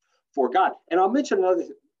place for God. And I'll mention another,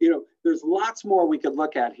 there's lots more we could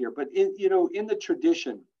look at here, but in the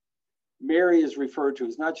tradition, Mary is referred to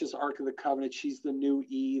as not just Ark of the Covenant, she's the new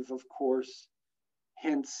Eve, of course.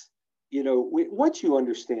 Hence, once you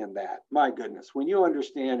understand that, my goodness, when you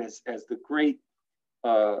understand as the great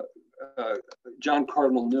John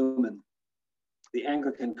Cardinal Newman, the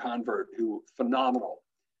Anglican convert who phenomenal,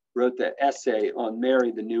 wrote the essay on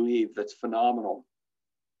Mary, the new Eve, that's phenomenal.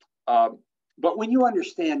 But when you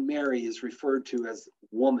understand Mary is referred to as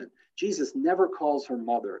woman, Jesus never calls her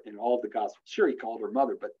mother in all the Gospels. Sure, he called her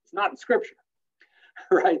mother, but it's not in Scripture,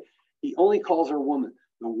 right? He only calls her woman.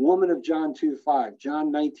 The woman of John 2:5,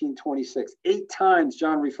 John 19:26. 8 times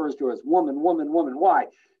John refers to her as woman, woman, woman. Why?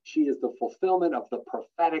 She is the fulfillment of the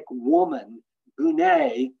prophetic woman,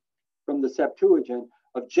 gune, from the Septuagint,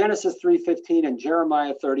 of Genesis 3:15 and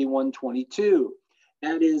Jeremiah 31:22.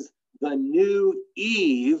 That is the new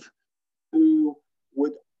Eve who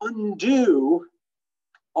would undo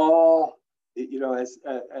all, as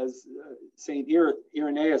Saint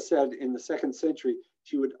Irenaeus said in the 2nd century,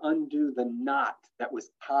 she would undo the knot that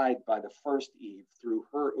was tied by the first Eve through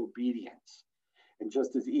her obedience. And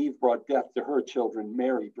just as Eve brought death to her children,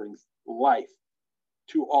 Mary brings life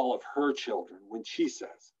to all of her children when she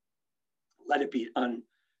says, let it be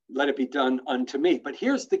done unto me. But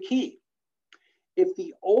here's the key. If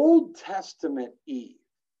the Old Testament Eve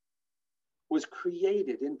was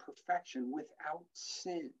created in perfection without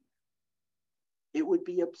sin, it would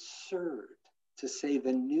be absurd to say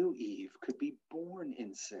the new Eve could be born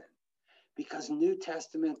in sin, because New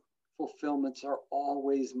Testament fulfillments are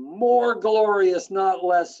always more glorious, not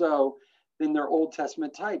less so, than their Old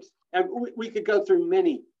Testament types. And we could go through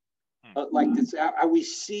many like this. We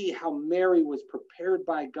see how Mary was prepared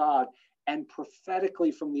by God and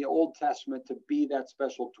prophetically from the Old Testament to be that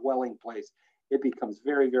special dwelling place. It becomes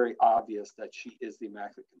very, very obvious that she is the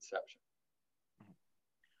Immaculate Conception.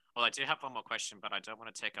 Well, I do have one more question, but I don't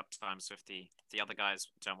want to take up time. So if the other guys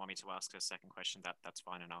don't want me to ask a second question, that's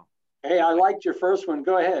fine, and I'll. Hey, I liked your first one.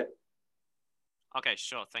 Go ahead. Okay,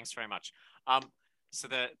 sure. Thanks very much. So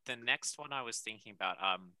the next one I was thinking about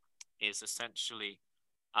is essentially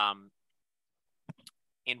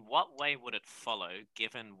In what way would it follow,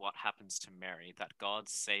 given what happens to Mary, that God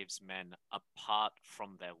saves men apart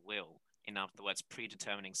from their will? In other words,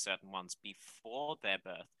 predetermining certain ones before their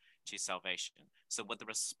birth to salvation. So would the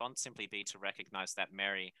response simply be to recognize that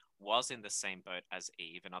Mary was in the same boat as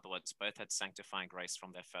Eve? In other words, both had sanctifying grace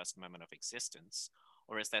from their first moment of existence.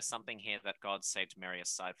 Or is there something here that God saved Mary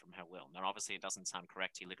aside from her will? Now, obviously, it doesn't sound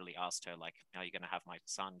correct. He literally asked her, like, are you going to have my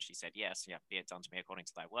son? She said, yes. Yeah, be it done to me according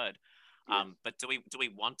to thy word. But do we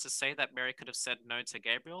want to say that Mary could have said no to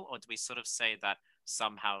Gabriel, or do we sort of say that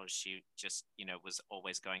somehow she just, was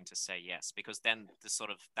always going to say yes? Because then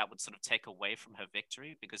that would sort of take away from her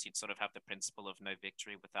victory, because you'd sort of have the principle of no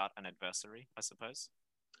victory without an adversary, I suppose.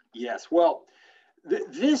 Yes, well,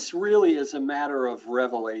 this really is a matter of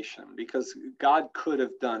revelation, because God could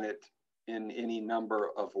have done it in any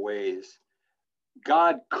number of ways.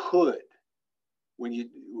 God could,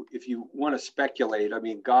 if you want to speculate, I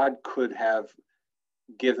mean, God could have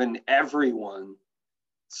given everyone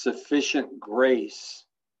sufficient grace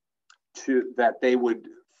that they would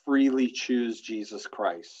freely choose Jesus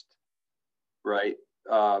Christ, right?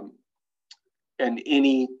 And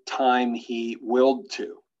any time he willed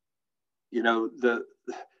to. The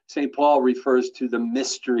St. Paul refers to the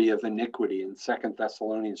mystery of iniquity in 2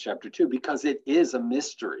 Thessalonians chapter 2, because it is a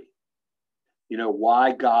mystery.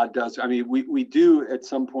 Why God does. I mean, we do at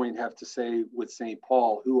some point have to say with St.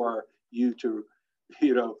 Paul, who are you to,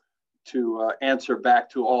 answer back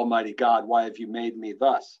to Almighty God, why have you made me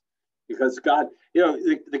thus? Because God,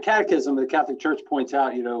 the Catechism of the Catholic Church points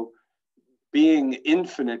out, being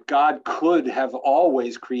infinite, God could have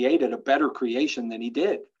always created a better creation than he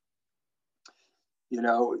did.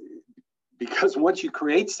 Because once you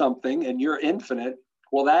create something and you're infinite,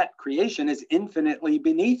 well, that creation is infinitely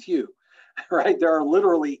beneath you, right? There are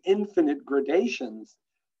literally infinite gradations,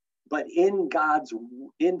 but in God's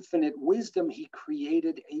infinite wisdom, he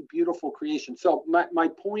created a beautiful creation. So my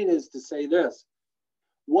point is to say this: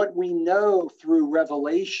 what we know through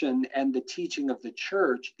revelation and the teaching of the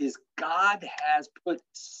church is God has put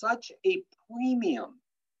such a premium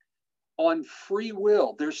on free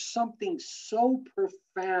will. There's something so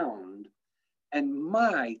profound, and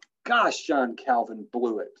my gosh, John Calvin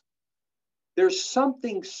blew it. There's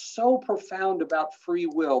something so profound about free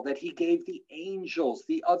will that he gave the angels,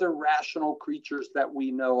 the other rational creatures that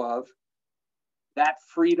we know of, that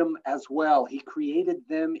freedom as well. He created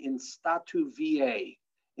them in statu viae,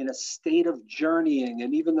 in a state of journeying.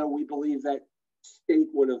 And even though we believe that state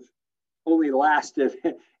would have only lasted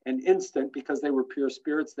an instant because they were pure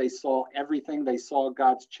spirits, they saw everything. They saw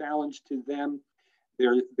God's challenge to them,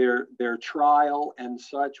 their trial and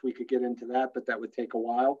such. We could get into that, but that would take a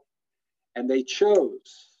while. And they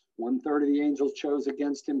chose. 1/3 of the angels chose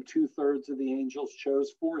against him. 2/3 of the angels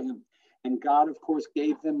chose for him. And God, of course,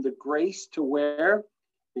 gave them the grace to where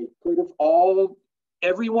they could have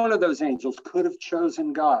every one of those angels could have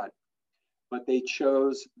chosen God, but they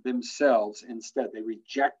chose themselves instead. They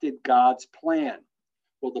rejected God's plan.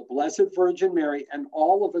 Well, the Blessed Virgin Mary and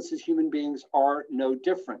all of us as human beings are no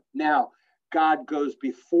different. Now, God goes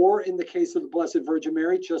before in the case of the Blessed Virgin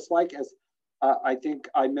Mary, just like as I think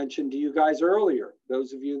I mentioned to you guys earlier,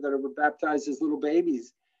 those of you that were baptized as little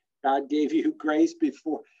babies, God gave you grace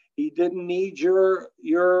before. He didn't need your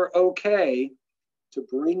okay to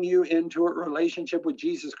bring you into a relationship with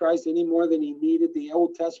Jesus Christ any more than he needed the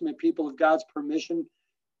Old Testament people of God's permission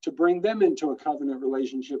to bring them into a covenant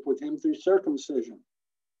relationship with him through circumcision.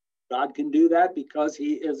 God can do that because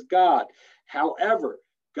he is God. However,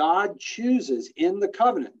 God chooses in the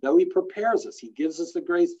covenant, though he prepares us, he gives us the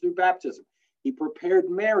grace through baptism. He prepared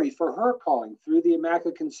Mary for her calling through the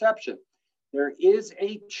Immaculate Conception. There is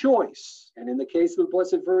a choice. And in the case of the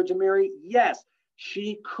Blessed Virgin Mary, yes,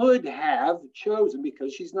 she could have chosen,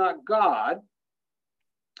 because she's not God.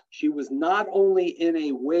 She was not only in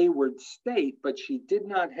a wayward state, but she did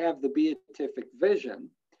not have the beatific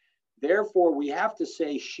vision. Therefore, we have to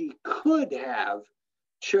say she could have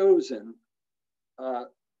chosen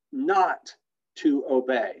not to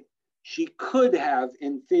obey. She could have,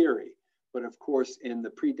 in theory. But of course, in the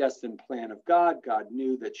predestined plan of God, God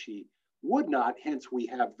knew that she would not. Hence, we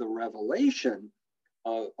have the revelation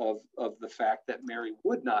of the fact that Mary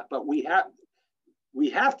would not. But we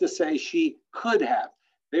have to say she could have.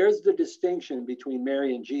 There's the distinction between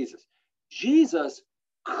Mary and Jesus. Jesus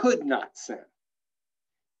could not sin.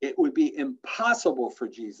 It would be impossible for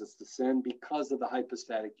Jesus to sin because of the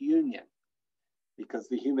hypostatic union, because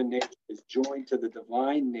the human nature is joined to the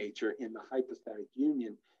divine nature in the hypostatic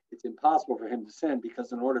union. It's impossible for him to sin,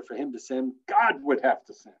 because in order for him to sin, God would have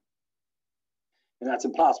to sin. And that's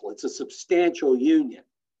impossible. It's a substantial union.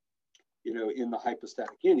 you know, in the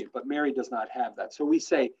hypostatic union. But Mary does not have that. So we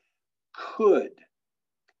say could,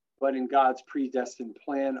 but in God's predestined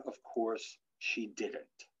plan, of course, she didn't.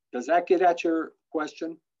 Does that get at your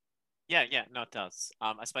question? Yeah, no, it does.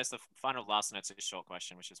 I suppose the final last note's a short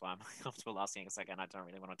question, which is why I'm comfortable asking, because again, I don't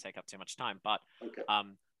really want to take up too much time. But okay.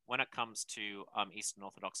 When it comes to Eastern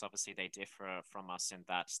Orthodox, obviously they differ from us in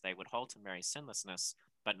that they would hold to Mary's sinlessness,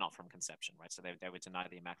 but not from conception, right? So they would deny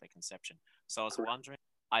the Immaculate Conception. So I was wondering,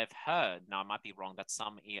 I've heard, now I might be wrong, that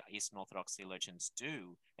some Eastern Orthodox theologians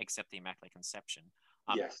do accept the Immaculate Conception.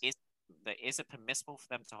 Yes. Is it permissible for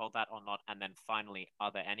them to hold that or not? And then finally,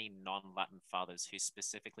 are there any non-Latin fathers who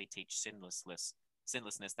specifically teach sinlessness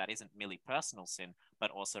that isn't merely personal sin,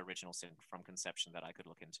 but also original sin from conception that I could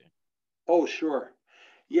look into? Oh, sure.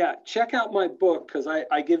 Yeah, check out my book, because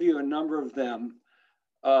I give you a number of them.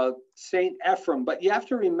 St. Ephrem, but you have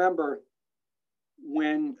to remember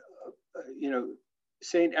when, you know,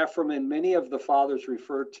 St. Ephrem and many of the fathers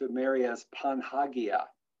referred to Mary as Panhagia,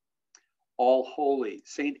 all holy.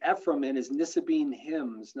 St. Ephrem in his Nisibene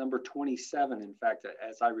hymns, number 27, in fact,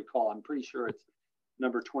 as I recall, I'm pretty sure it's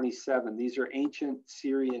number 27. These are ancient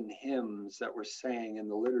Syrian hymns that were sang in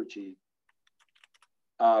the liturgy.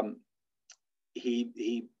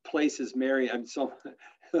 He places Mary, and so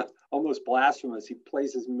almost blasphemous, he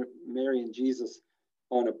places Mary and Jesus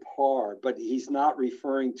on a par, but he's not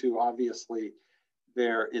referring to, obviously,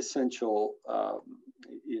 their essential,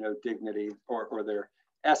 you know, dignity or their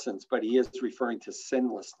essence, but he is referring to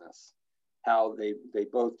sinlessness, how they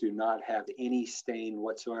both do not have any stain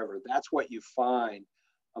whatsoever. That's what you find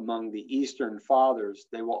among the Eastern fathers.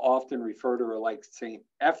 They will often refer to her like St.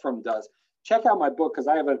 Ephrem does. Check out my book, because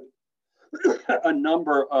I have a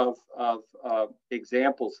number of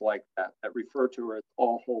examples like that refer to her as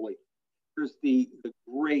all holy. There's the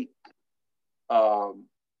great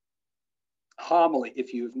homily.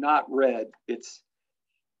 If you've not read,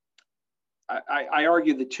 I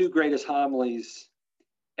argue the two greatest homilies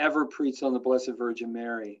ever preached on the Blessed Virgin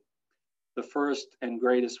Mary. The first and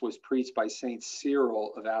greatest was preached by Saint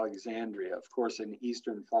Cyril of Alexandria, of course, an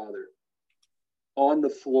Eastern father, on the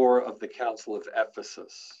floor of the Council of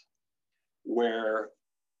Ephesus, where,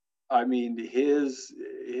 I mean, it's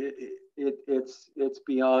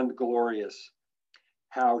beyond glorious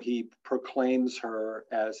how he proclaims her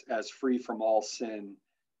as free from all sin,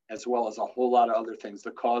 as well as a whole lot of other things,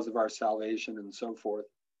 the cause of our salvation and so forth.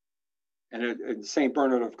 And Saint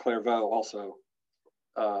Bernard of Clairvaux also,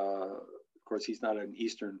 of course, he's not an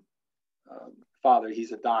Eastern father,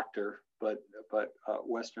 he's a doctor, but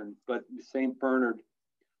Western. But Saint Bernard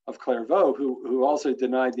of Clairvaux, who also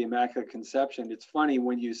denied the Immaculate Conception. It's funny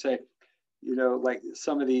when you say, you know, like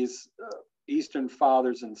some of these Eastern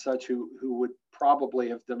fathers and such who would probably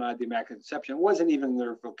have denied the Immaculate Conception, it wasn't even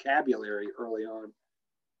their vocabulary early on,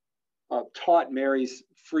 taught Mary's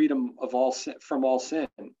freedom of all sin, from all sin,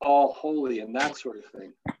 all holy, and that sort of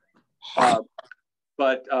thing.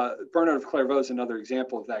 But Bernard of Clairvaux is another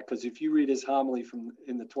example of that, because if you read his homily from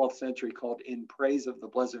in the 12th century called In Praise of the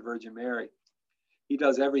Blessed Virgin Mary, he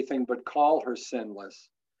does everything but call her sinless.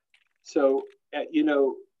 So, you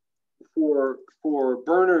know, for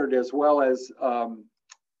Bernard, as well as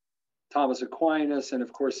Thomas Aquinas, and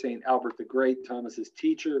of course St. Albert the Great, Thomas's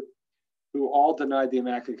teacher, who all denied the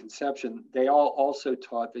Immaculate Conception, they all also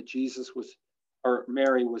taught that Jesus was, or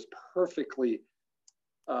Mary was perfectly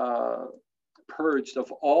purged of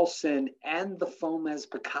all sin and the fomes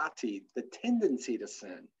peccati, the tendency to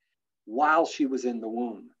sin, while she was in the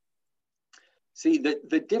womb. See,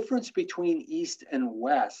 the difference between East and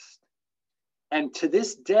West, and to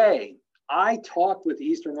this day, I talk with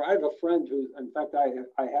Eastern, I have a friend who, in fact,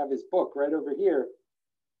 I have his book right over here,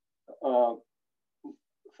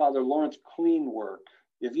 Father Lawrence Kleinwerk.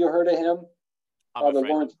 Have you heard of him? Father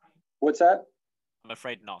Lawrence, what's that? I'm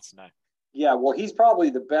afraid not, no. Yeah, well, he's probably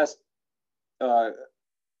the best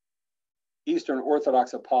Eastern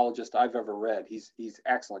Orthodox apologist I've ever read. He's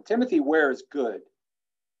excellent. Timothy Ware is good.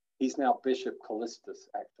 He's now Bishop Callistus,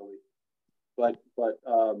 actually. But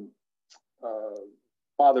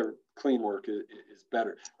Father Kleinwerk is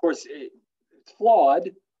better. Of course, it's flawed.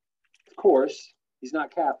 Of course, he's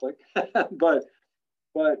not Catholic, but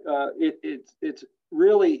it's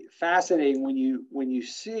really fascinating when you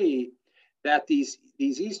see that these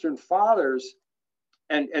Eastern fathers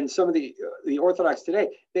and some of the Orthodox today,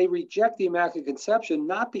 they reject the Immaculate Conception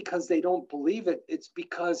not because they don't believe it. It's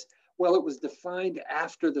because, well, it was defined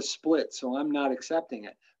after the split, so I'm not accepting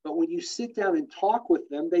it. But when you sit down and talk with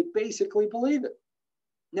them, they basically believe it.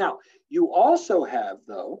 Now, you also have,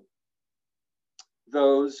 though,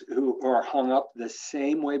 those who are hung up the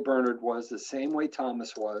same way Bernard was, the same way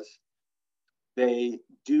Thomas was, They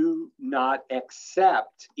do not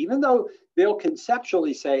accept, even though they'll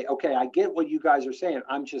conceptually say, okay, I get what you guys are saying,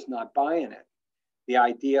 I'm just not buying it. The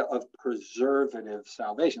idea of preservative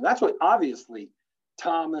salvation. That's what obviously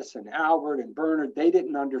Thomas and Albert and Bernard, they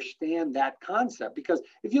didn't understand that concept. Because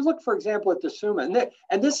if you look, for example, at the Summa,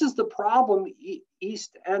 and this is the problem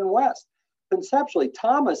East and West. Conceptually,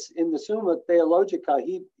 Thomas in the Summa Theologica,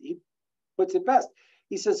 he puts it best.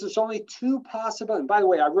 He says there's only two possibilities. And by the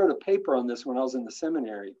way, I wrote a paper on this when I was in the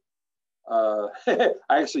seminary. I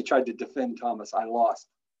actually tried to defend Thomas. I lost.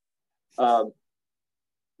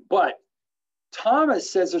 But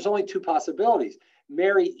Thomas says there's only two possibilities.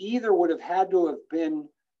 Mary either would have had to have been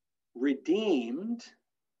redeemed,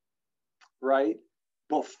 right,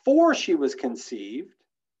 before she was conceived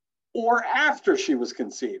or after she was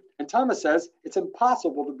conceived. And Thomas says it's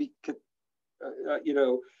impossible to be, to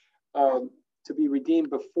be redeemed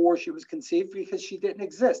before she was conceived because she didn't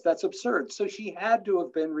exist. That's absurd. So she had to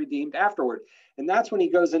have been redeemed afterward. And that's when he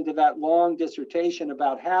goes into that long dissertation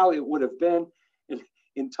about how it would have been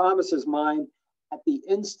in Thomas's mind at the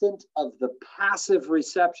instant of the passive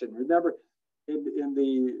reception. Remember, in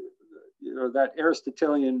the that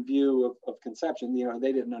Aristotelian view of conception,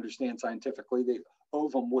 they didn't understand scientifically. The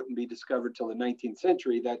ovum wouldn't be discovered till the 19th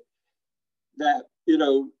century. That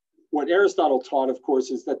what Aristotle taught, of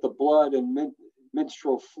course, is that the blood and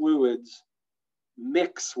menstrual fluids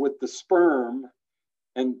mix with the sperm,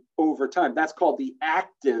 and over time, that's called the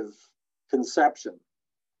active conception.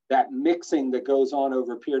 That mixing that goes on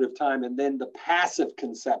over a period of time, and then the passive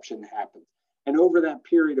conception happens. And over that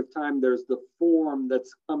period of time, there's the form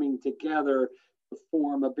that's coming together to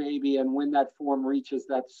form a baby. And when that form reaches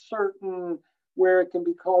that certain where it can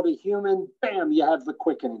be called a human, bam, you have the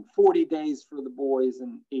quickening. 40 days for the boys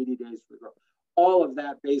and 80 days for the girls. All of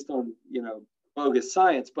that based on, bogus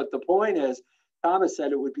science. But the point is, Thomas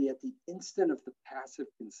said it would be at the instant of the passive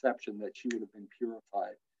conception that she would have been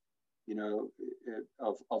purified,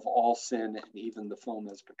 of all sin and even the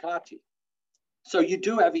fomes peccati. So you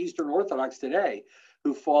do have Eastern Orthodox today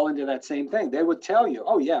who fall into that same thing. They would tell you,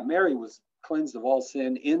 oh yeah, Mary was cleansed of all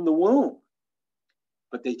sin in the womb,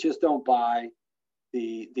 but they just don't buy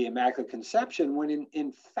the Immaculate Conception, when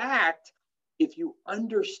in fact, if you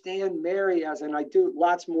understand Mary as, and I do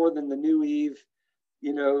lots more than the New Eve,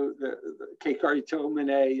 the Ke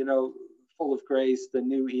Karitomene, full of grace, the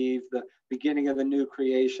New Eve, the beginning of the new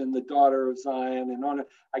creation, the daughter of Zion, and on.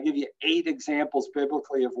 I give you 8 examples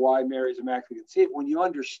biblically of why Mary's immaculate conceived. When you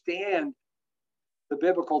understand the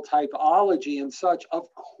biblical typology and such, of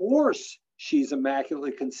course she's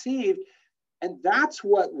immaculately conceived. And that's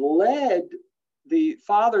what led the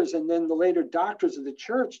fathers and then the later doctors of the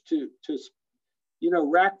church to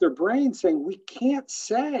rack their brains saying, we can't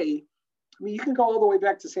say, you can go all the way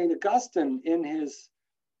back to St. Augustine in his,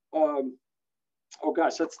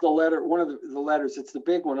 that's the letter, one of the letters, it's the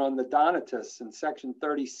big one on the Donatists in section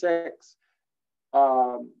 36,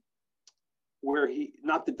 where he,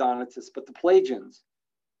 not the Donatists, but the Pelagians,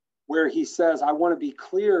 where he says, I want to be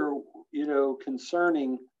clear,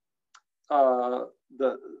 concerning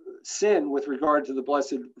the sin with regard to the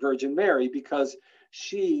Blessed Virgin Mary, because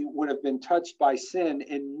she would have been touched by sin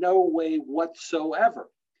in no way whatsoever,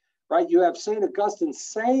 right? You have St. Augustine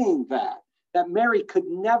saying that Mary could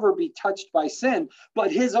never be touched by sin,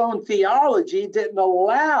 but his own theology didn't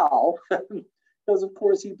allow, because of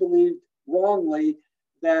course he believed wrongly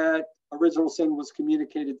that original sin was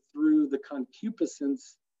communicated through the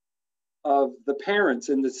concupiscence of the parents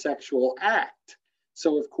in the sexual act.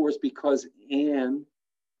 So of course, because St.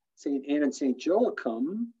 Anne and St.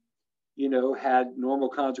 Joachim, had normal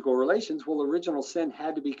conjugal relations, well, original sin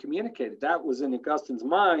had to be communicated. That was in Augustine's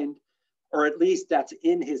mind, or at least that's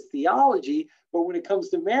in his theology. But when it comes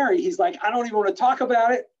to Mary, he's like, I don't even want to talk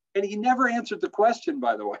about it. And he never answered the question,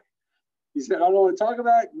 by the way. He said, I don't want to talk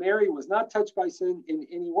about it. Mary was not touched by sin in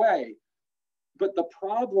any way. But the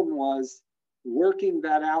problem was working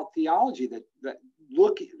that out theology,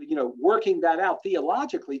 working that out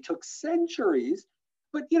theologically took centuries.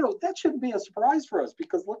 But, that shouldn't be a surprise for us,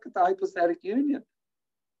 because look at the hypostatic union.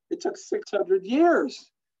 It took 600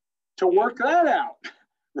 years to work that out,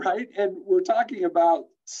 right? And we're talking about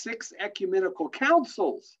 6 ecumenical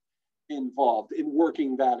councils involved in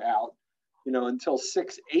working that out, until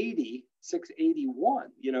 680,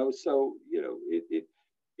 681, so,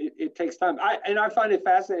 it takes time. I find it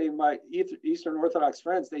fascinating, my Eastern Orthodox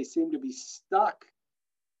friends, they seem to be stuck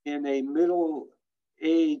in a middle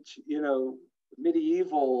age,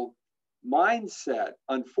 medieval mindset,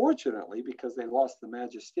 unfortunately, because they lost the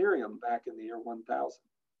magisterium back in the year 1000.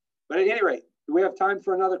 But at any rate, do we have time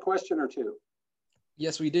for another question or two?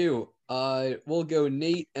 Yes, we do. We'll go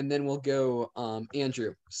Nate, and then we'll go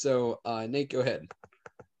Andrew. So Nate, go ahead.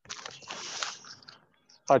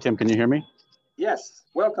 Hi, Tim. Can you hear me? Yes.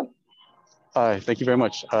 Welcome. Hi. Thank you very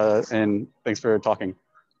much, and thanks for talking.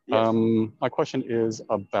 Yes. My question is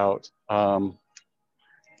about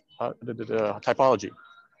typology,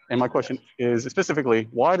 and my question is specifically,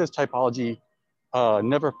 why does typology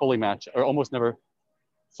never fully match, or almost never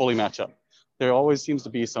fully match up? There always seems to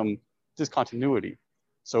be some discontinuity.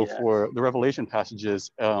 So Yes. for the Revelation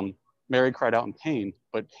passages, Mary cried out in pain,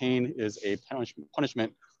 but pain is a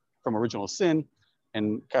punishment from original sin,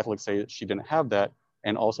 and Catholics say she didn't have that.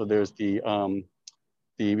 And also there's the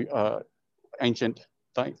ancient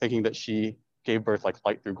thinking that she gave birth like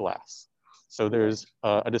light through glass. So there's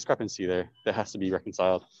a discrepancy there that has to be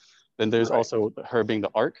reconciled. Then there's also her being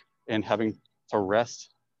the ark and having to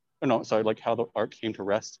rest. Oh, no, sorry, like how the ark came to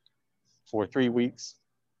rest for 3 weeks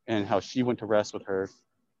and how she went to rest with her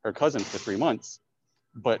cousin for 3 months.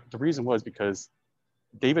 But the reason was because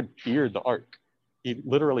David feared the ark. He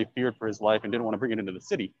literally feared for his life and didn't want to bring it into the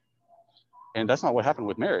city. And that's not what happened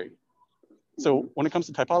with Mary. So when it comes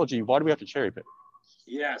to typology, why do we have to cherry pick?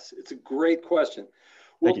 Yes, it's a great question.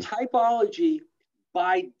 Well, typology,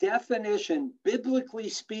 by definition, biblically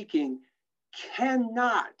speaking,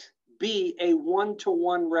 cannot be a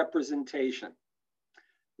one-to-one representation,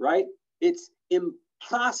 right? It's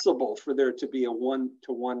impossible for there to be a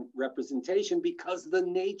one-to-one representation because of the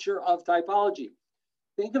nature of typology.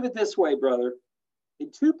 Think of it this way, brother.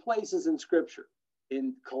 In 2 places in Scripture,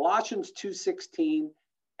 in Colossians 2:16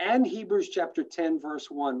 and Hebrews chapter 10, verse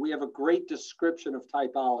 1, we have a great description of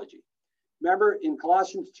typology. Remember, in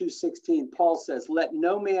Colossians 2:16, Paul says, "Let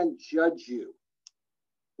no man judge you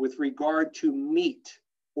with regard to meat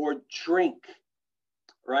or drink,"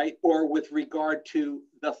 right? Or with regard to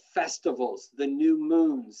the festivals, the new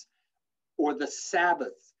moons, or the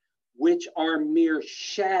Sabbath, which are mere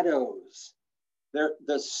shadows.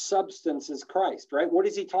 The substance is Christ, right? What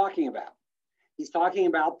is he talking about? He's talking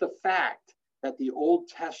about the fact that the Old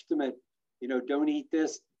Testament, don't eat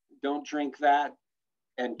this, don't drink that,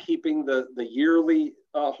 and keeping the yearly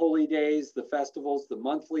holy days, the festivals, the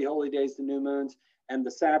monthly holy days, the new moons, and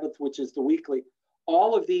the Sabbath, which is the weekly,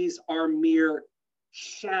 all of these are mere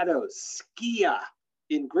shadows, skia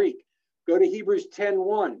in Greek. Go to Hebrews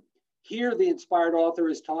 10:1. Here the inspired author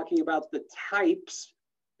is talking about the types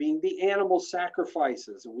being the animal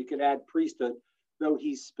sacrifices, and we could add priesthood, though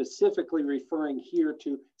he's specifically referring here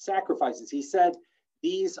to sacrifices. He said,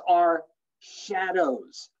 these are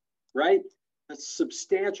shadows, right? The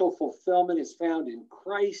substantial fulfillment is found in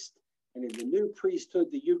Christ and in the new priesthood,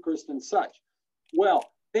 the Eucharist and such. Well,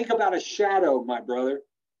 think about a shadow, my brother.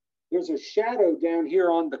 There's a shadow down here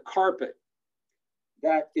on the carpet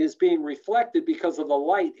that is being reflected because of the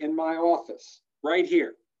light in my office, right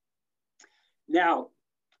here. Now,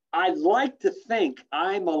 I'd like to think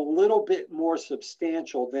I'm a little bit more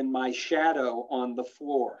substantial than my shadow on the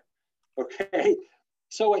floor, okay?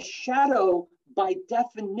 So a shadow, by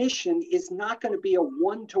definition, is not going to be a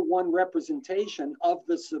one-to-one representation of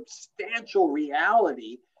the substantial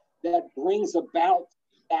reality that brings about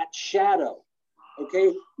that shadow,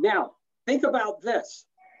 okay? Now, think about this.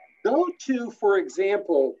 Go to, for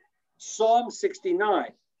example, Psalm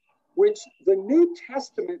 69, which the New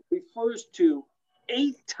Testament refers to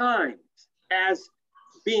 8 times as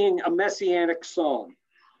being a messianic psalm.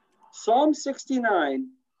 Psalm 69,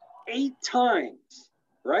 8 times,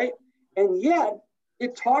 right? And yet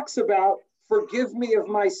it talks about forgive me of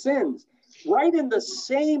my sins. Right in the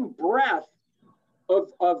same breath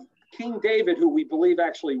of King David, who we believe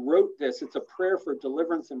actually wrote this. It's a prayer for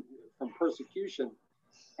deliverance from persecution.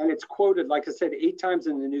 And it's quoted, like I said, 8 times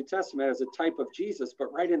in the New Testament as a type of Jesus,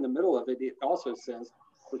 but right in the middle of it, it also says,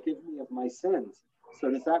 forgive me of my sins. So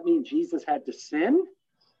does that mean Jesus had to sin?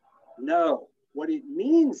 No. What it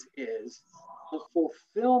means is the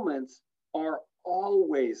fulfillments are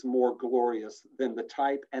always more glorious than the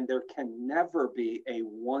type, and there can never be a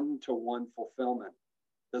one-to-one fulfillment.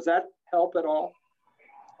 Does that help at all?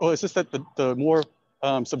 Well, it's just that the more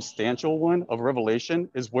substantial one of Revelation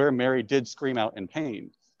is where Mary did scream out in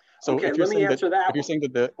pain. So okay, if you're let me answer that. If you're saying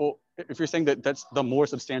that if you're saying that that's the more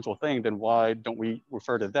substantial thing, then why don't we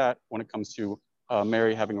refer to that when it comes to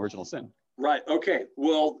Mary having original sin? Right. Okay.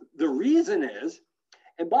 Well, the reason is,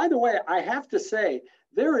 and by the way, I have to say,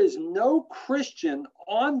 there is no Christian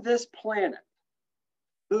on this planet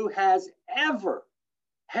who has ever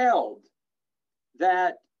held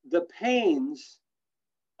that the pains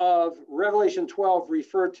of Revelation 12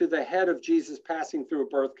 refer to the head of Jesus passing through a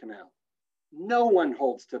birth canal. No one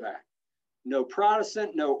holds to that. No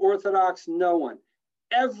Protestant, no Orthodox, no one.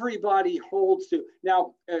 everybody holds to.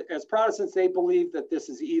 Now, as Protestants, they believe that this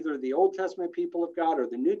is either the Old Testament people of God or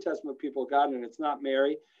the New Testament people of God, and it's not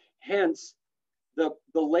Mary. Hence, the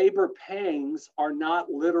labor pangs are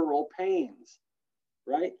not literal pains,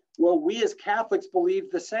 right? Well, we as Catholics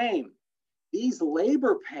believe the same. These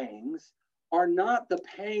labor pangs are not the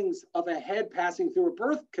pangs of a head passing through a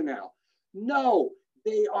birth canal. No,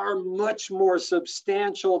 they are much more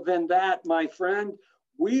substantial than that, my friend.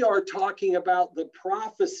 We are talking about the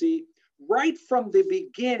prophecy right from the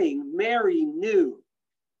beginning. Mary knew,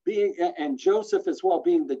 and Joseph as well,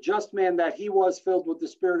 being the just man that he was, filled with the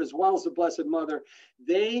Spirit as well as the Blessed Mother,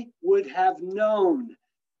 they would have known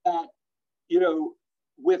that,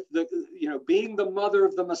 with being the mother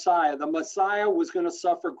of the Messiah was going to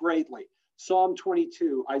suffer greatly. Psalm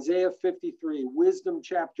 22, Isaiah 53, Wisdom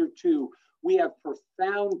chapter 2. We have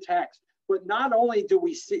profound text. But not only do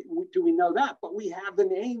we know that, but we have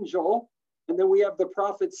an angel, and then we have the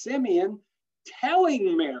prophet Simeon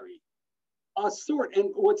telling Mary a sort.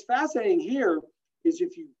 And what's fascinating here is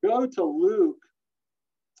if you go to Luke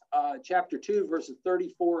chapter 2, verses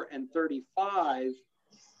 34 and 35,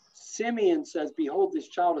 Simeon says, "Behold, this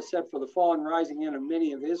child is set for the fall and rising in of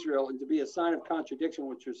many of Israel, and to be a sign of contradiction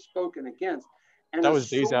which was spoken against. And that was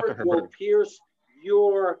days after her will birth. Pierce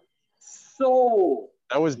your soul."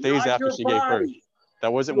 That was days after she gave birth.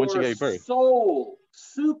 That wasn't when she gave birth. Soul,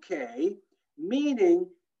 suke, meaning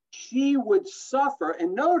she would suffer.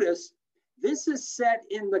 And notice, this is set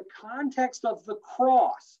in the context of the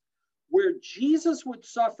cross, where Jesus would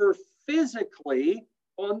suffer physically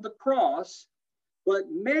on the cross,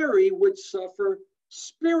 but Mary would suffer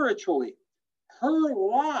spiritually. Her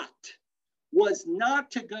lot was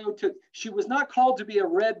not to go to, she was not called to be a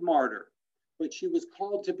red martyr, but she was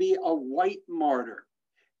called to be a white martyr.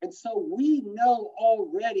 And so we know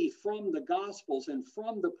already from the Gospels and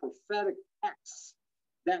from the prophetic texts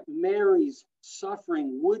that Mary's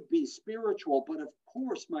suffering would be spiritual. But of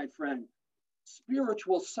course, my friend,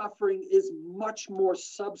 spiritual suffering is much more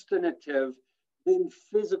substantive than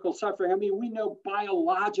physical suffering. I mean, we know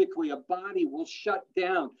biologically a body will shut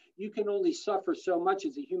down. You can only suffer so much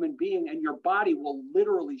as a human being, and your body will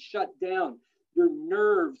literally shut down. Your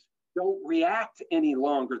nerves don't react any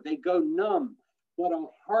longer. They go numb. But a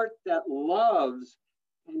heart that loves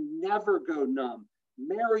can never go numb.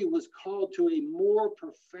 Mary was called to a more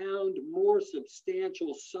profound, more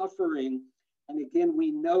substantial suffering. And again,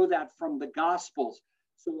 we know that from the Gospels.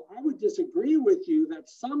 So I would disagree with you that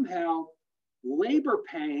somehow labor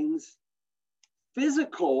pangs,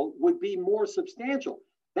 physical, would be more substantial.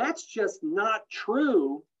 That's just not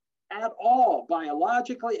true at all.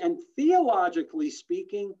 Biologically and theologically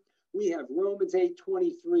speaking, we have Romans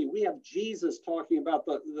 8:23. We have Jesus talking about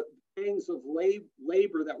the pangs of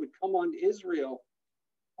labor that would come on Israel.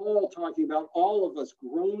 Paul talking about all of us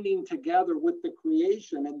groaning together with the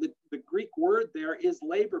creation. And the Greek word there is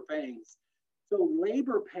labor pangs. So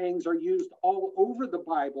labor pangs are used all over the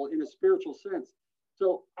Bible in a spiritual sense.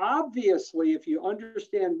 So obviously, if you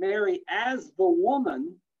understand Mary as the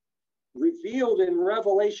woman revealed in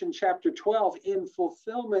Revelation chapter 12 in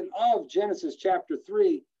fulfillment of Genesis chapter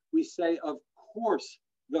 3, we say, of course,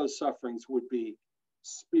 those sufferings would be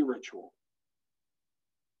spiritual.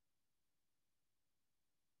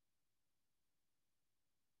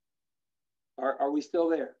 Are we still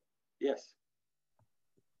there? Yes.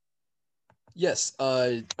 Yes.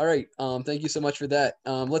 All right. Thank you so much for that.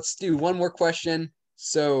 Let's do one more question.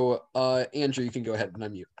 So, Andrew, you can go ahead and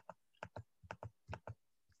unmute.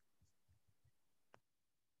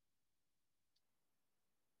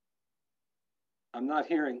 I'm not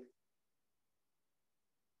hearing.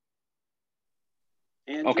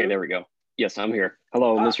 Andrew? Okay, there we go. Yes, I'm here.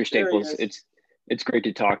 Hello, Mr. Staples. It's great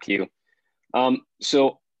to talk to you.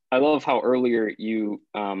 So I love how earlier you,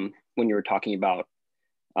 when you were talking about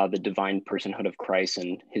the divine personhood of Christ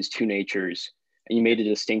and his two natures, and you made a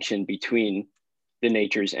distinction between the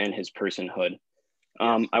natures and his personhood.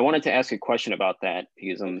 I wanted to ask a question about that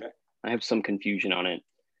because I have some confusion on it.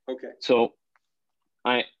 Okay. So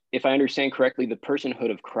if I understand correctly, the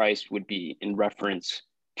personhood of Christ would be in reference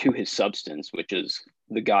to his substance, which is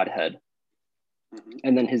the Godhead. Mm-hmm.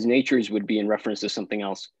 And then his natures would be in reference to something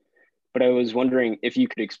else. But I was wondering if you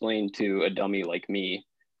could explain to a dummy like me,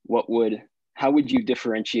 how would you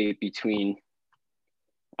differentiate between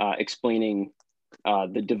explaining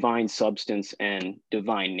the divine substance and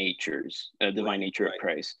divine natures, divine nature of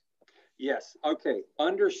Christ? Yes. Okay.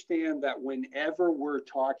 Understand that whenever we're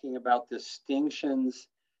talking about distinctions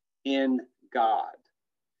in God,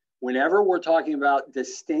 whenever we're talking about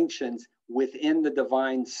distinctions within the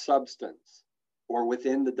divine substance or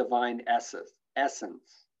within the divine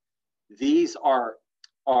essence, these are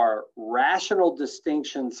are rational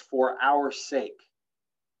distinctions for our sake.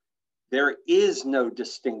 There is no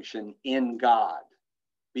distinction in God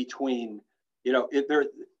between,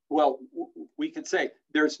 well, we could say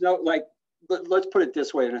there's no, like, let's put it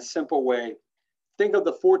this way in a simple way. Think of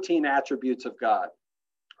the 14 attributes of God,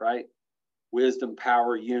 right? Wisdom,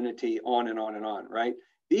 power, unity, on and on and on, right?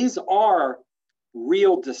 These are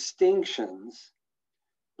real distinctions,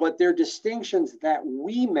 but they're distinctions that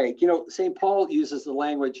we make. St. Paul uses the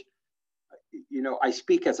language, I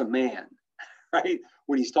speak as a man, right?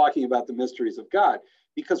 When he's talking about the mysteries of God,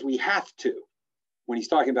 because we have to. When he's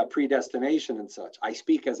talking about predestination and such, I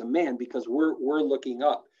speak as a man because we're looking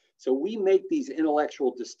up. So we make these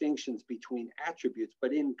intellectual distinctions between attributes,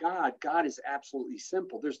 but in God, God is absolutely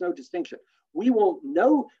simple. There's no distinction. We won't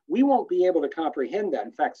be able to comprehend that.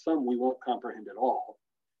 In fact, some we won't comprehend at all.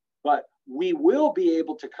 But we will be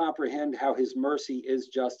able to comprehend how his mercy is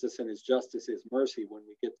justice and his justice is mercy when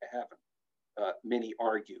we get to heaven. Many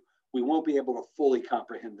argue. We won't be able to fully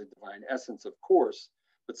comprehend the divine essence, of course,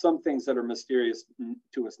 but some things that are mysterious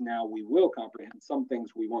to us now, we will comprehend. Some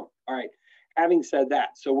things we won't. All right. Having said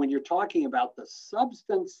that, so when you're talking about the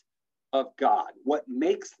substance of God, what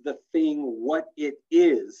makes the thing what it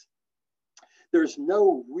is, there's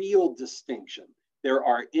no real distinction. There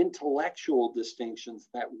are intellectual distinctions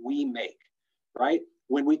that we make, right?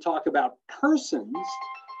 When we talk about persons,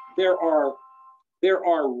 there are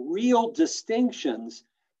real distinctions,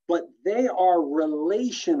 but they are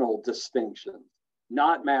relational distinctions,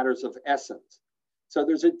 not matters of essence. So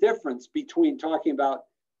there's a difference between talking about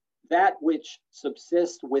that which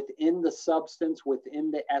subsists within the substance, within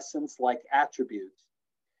the essence, like attributes,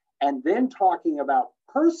 and then talking about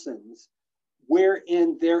persons,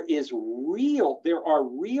 wherein there are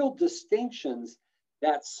real distinctions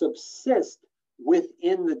that subsist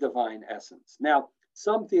within the divine essence. Now,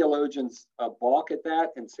 some theologians balk at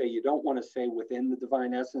that and say you don't want to say within the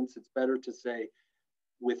divine essence. It's better to say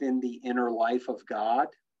within the inner life of God,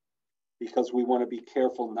 because we want to be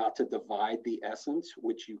careful not to divide the essence,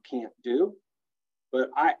 which you can't do.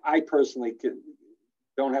 But I personally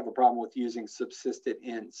don't have a problem with using subsisted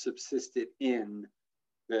in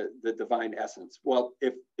the divine essence. Well,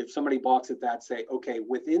 if somebody balks at that, say, okay,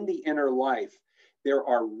 within the inner life, there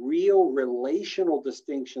are real relational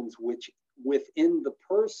distinctions which within the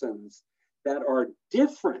persons that are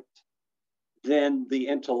different than the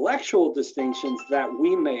intellectual distinctions that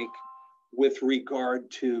we make with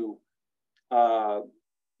regard to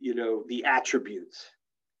the attributes,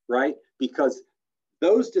 right? Because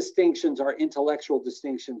those distinctions are intellectual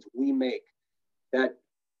distinctions we make. That,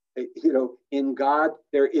 in God,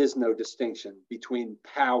 there is no distinction between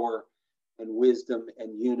power and wisdom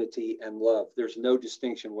and unity and love. There's no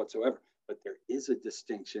distinction whatsoever, but there is a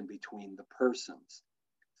distinction between the persons,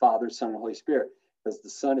 Father, Son, and Holy Spirit, because the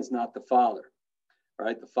Son is not the Father,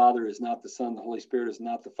 right? The Father is not the Son, the Holy Spirit is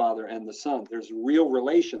not the Father and the Son. There's real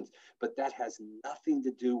relations, but that has nothing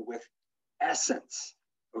to do with essence,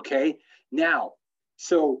 okay? Now,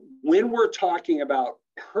 so when we're talking about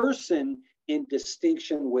person in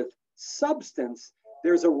distinction with substance,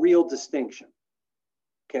 there's a real distinction,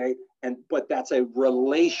 okay? But that's a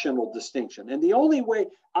relational distinction. And the only way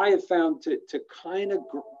I have found to kind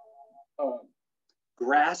of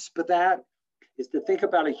grasp that is to think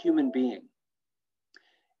about a human being.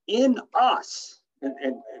 In us, and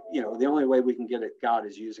the only way we can get at God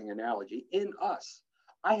is using analogy. In us,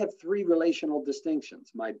 I have three relational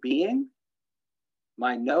distinctions: my being,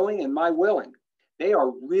 my knowing, and my willing. They are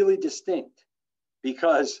really distinct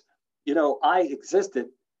because, I existed,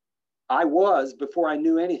 I was before I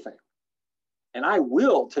knew anything. And I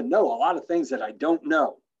will to know a lot of things that I don't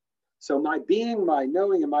know. So my being, my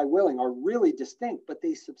knowing, and my willing are really distinct, but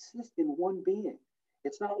they subsist in one being.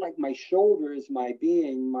 It's not like my shoulder is my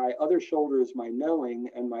being, my other shoulder is my knowing,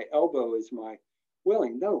 and my elbow is my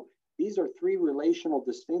willing. No, these are three relational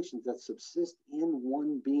distinctions that subsist in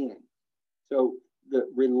one being. So the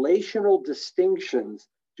relational distinctions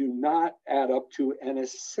do not add up to an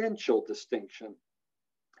essential distinction.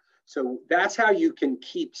 So that's how you can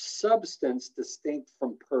keep substance distinct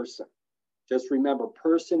from person. Just remember,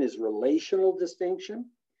 person is relational distinction.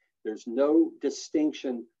 There's no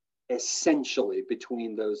distinction essentially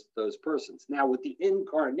between those persons. Now with the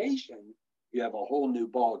incarnation, you have a whole new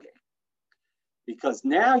ballgame, because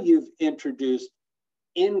now you've introduced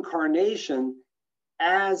incarnation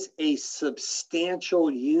as a substantial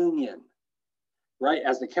union, right?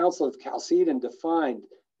 As the Council of Chalcedon defined,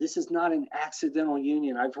 this is not an accidental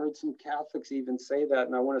union. I've heard some Catholics even say that,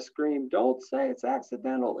 and I want to scream, don't say it's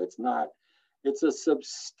accidental. It's not. It's a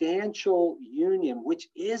substantial union, which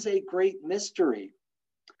is a great mystery.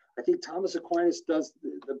 I think Thomas Aquinas does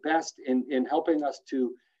the best in helping us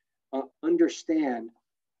to understand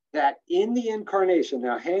that in the incarnation,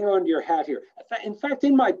 now hang on to your hat here. In fact,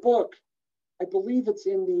 in my book, I believe it's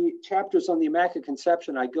in the chapters on the Immaculate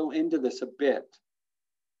Conception, I go into this a bit.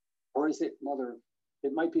 Or is it Mother?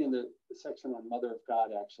 It might be in the section on Mother of God,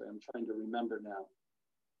 actually. I'm trying to remember now.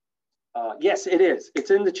 Yes, it is.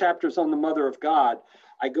 It's in the chapters on the Mother of God.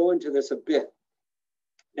 I go into this a bit.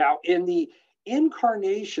 Now, in the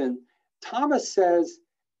incarnation, Thomas says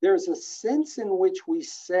there's a sense in which we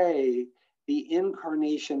say the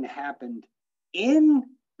incarnation happened in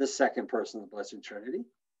the second person of the Blessed Trinity.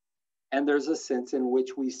 And there's a sense in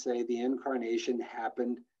which we say the incarnation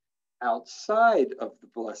happened outside of the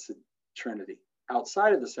Blessed Trinity,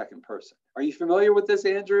 outside of the second person. Are you familiar with this,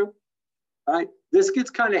 Andrew? All right, this gets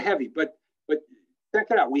kind of heavy, but check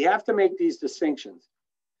it out. We have to make these distinctions.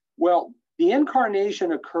 Well, the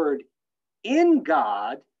incarnation occurred in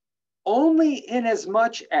God only in as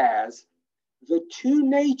much as the two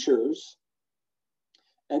natures,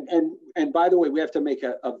 and by the way, we have to make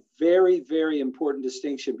a very, very important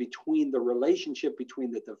distinction between the relationship between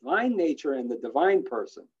the divine nature and the divine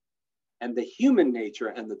person, and the human nature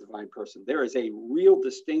and the divine person. There is a real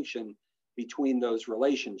distinction between those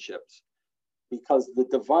relationships, because the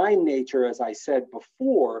divine nature, as I said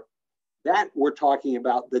before, that we're talking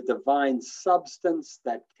about the divine substance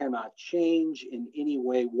that cannot change in any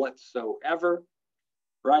way whatsoever,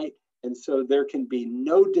 right? And so there can be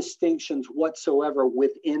no distinctions whatsoever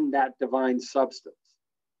within that divine substance.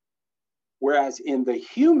 Whereas in the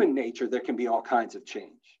human nature, there can be all kinds of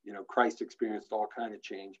change. You know, Christ experienced all kinds of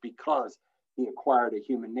change because he acquired a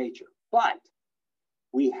human nature. But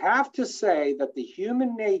we have to say that the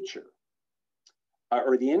human nature,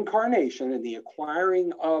 or the incarnation and the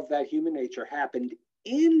acquiring of that human nature, happened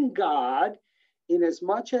in God, in as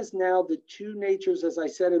much as now the two natures, as I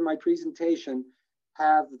said in my presentation,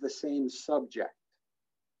 have the same subject.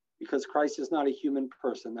 Because Christ is not a human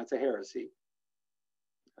person, that's a heresy.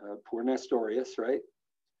 Poor Nestorius, right?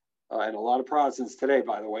 And a lot of Protestants today,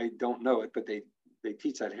 by the way, don't know it, but they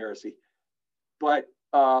teach that heresy. But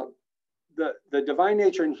the divine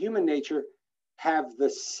nature and human nature have the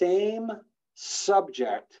same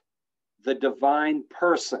subject, the divine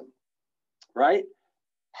person, right?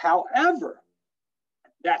 However,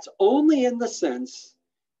 that's only in the sense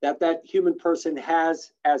that that human person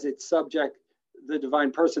has as its subject the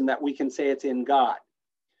divine person, that we can say it's in God.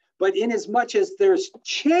 But in as much as there's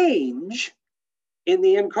change in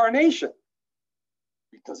the incarnation,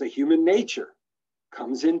 because a human nature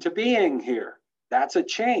comes into being here, that's a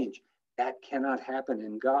change. That cannot happen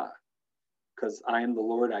in God, because I am the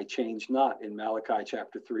Lord, I change not, in Malachi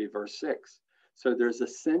chapter 3, verse 6. So there's a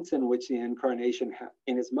sense in which the incarnation,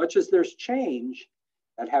 in as much as there's change,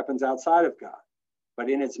 that happens outside of God. But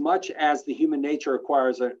in as much as the human nature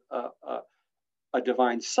acquires a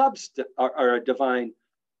divine substance, or a divine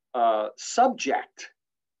subject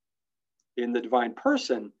in the divine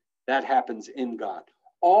person, that happens in God.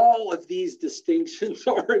 All of these distinctions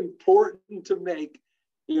are important to make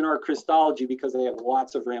in our Christology because they have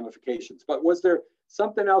lots of ramifications. But was there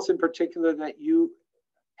something else in particular that you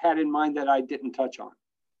had in mind that I didn't touch on?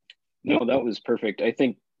 No, that was perfect. I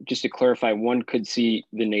think just to clarify, one could see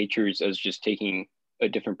the natures as just taking a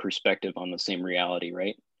different perspective on the same reality,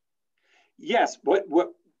 right? Yes, what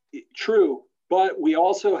true, but we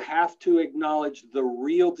also have to acknowledge the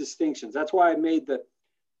real distinctions. That's why I made the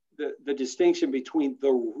distinction between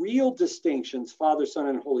the real distinctions, Father, Son,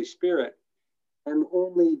 and Holy Spirit, and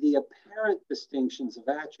only the apparent distinctions of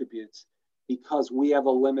attributes, because we have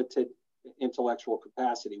a limited intellectual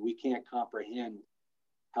capacity. We can't comprehend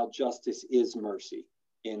how justice is mercy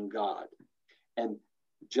in God. And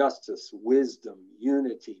justice, wisdom,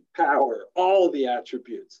 unity, power, all of the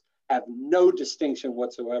attributes have no distinction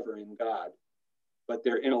whatsoever in God, but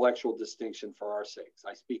they're intellectual distinction for our sakes.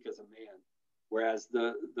 I speak as a man. Whereas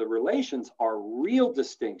the relations are real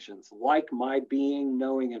distinctions, like my being,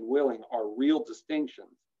 knowing, and willing are real distinctions,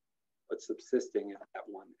 but subsisting in that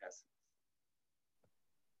one essence.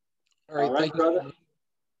 All right, thank you, brother.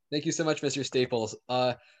 Thank you so much, Mr. Staples.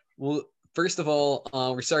 Well, first of all,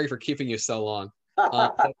 we're sorry for keeping you so long.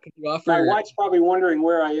 Could you offer... My wife's probably wondering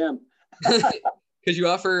where I am. Could you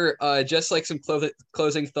offer just like some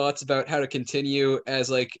closing thoughts about how to continue as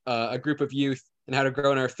like a group of youth and how to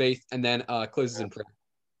grow in our faith, and then closes in prayer?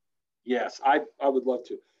 Yes, I would love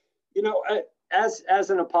to. You know, as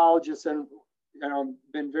an apologist, and I've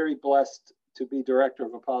been very blessed to be director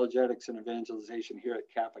of apologetics and evangelization here at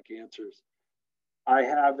Catholic Answers. I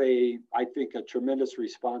have I think, a tremendous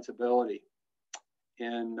responsibility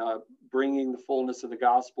in bringing the fullness of the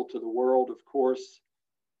gospel to the world, of course,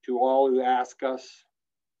 to all who ask us.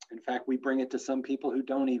 In fact, we bring it to some people who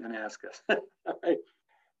don't even ask us. Right?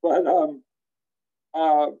 But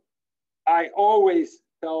I always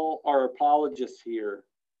tell our apologists here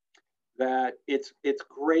that it's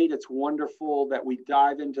great, it's wonderful that we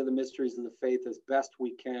dive into the mysteries of the faith as best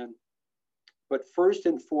we can. But first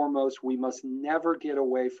and foremost, we must never get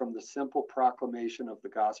away from the simple proclamation of the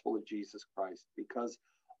gospel of Jesus Christ, because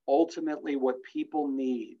ultimately what people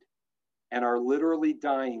need and are literally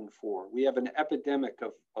dying for, we have an epidemic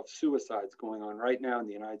of suicides going on right now in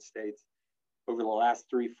the United States. Over the last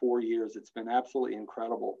 3-4 years, it's been absolutely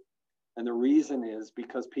incredible. And the reason is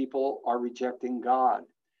because people are rejecting God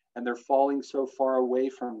and they're falling so far away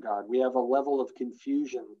from God. We have a level of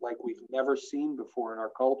confusion like we've never seen before in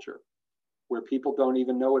our culture, where people don't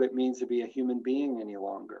even know what it means to be a human being any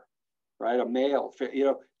longer, right? A male,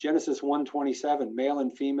 Genesis 1:27, male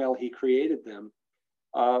and female, he created them.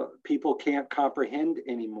 People can't comprehend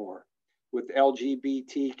anymore with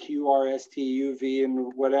LGBTQRSTUV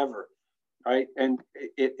and whatever, right? And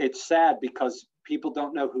it's sad because people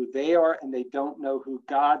don't know who they are and they don't know who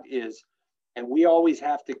God is. And we always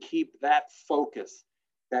have to keep that focus,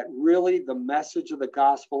 that really the message of the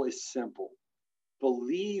gospel is simple.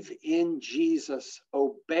 Believe in Jesus,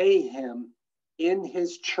 obey him in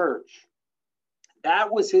his church.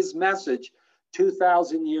 That was his message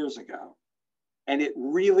 2,000 years ago. And it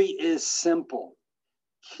really is simple.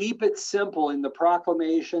 Keep it simple in the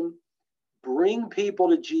proclamation. Bring people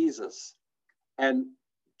to Jesus and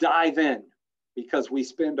dive in, because we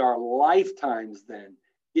spend our lifetimes then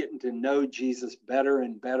getting to know Jesus better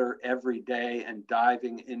and better every day and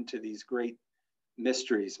diving into these great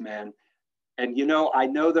mysteries, man. And I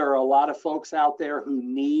know there are a lot of folks out there who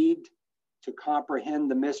need to comprehend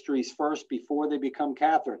the mysteries first before they become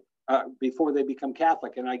Catholic.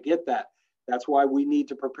 And I get that. That's why we need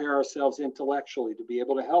to prepare ourselves intellectually to be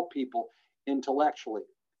able to help people intellectually.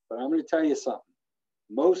 But I'm going to tell you something.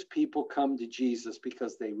 Most people come to Jesus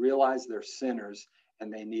because they realize they're sinners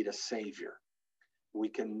and they need a savior. We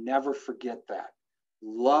can never forget that.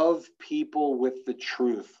 Love people with the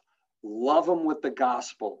truth. Love them with the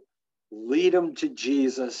gospel. Lead them to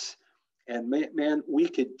Jesus. And man, we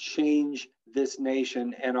could change this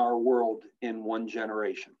nation and our world in one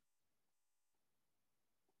generation.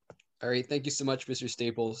 All right. Thank you so much, Mr.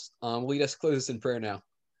 Staples. Lead us close us in prayer now.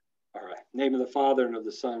 All right. In the name of the Father, and of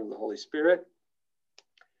the Son, and of the Holy Spirit.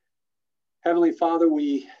 Heavenly Father,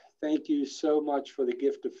 we thank you so much for the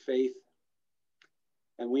gift of faith.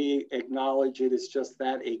 And we acknowledge it is just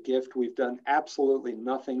that, a gift. We've done absolutely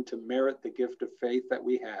nothing to merit the gift of faith that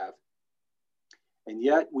we have. And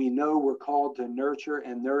yet we know we're called to nurture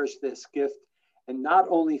and nourish this gift, and not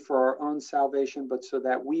only for our own salvation, but so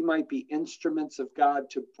that we might be instruments of God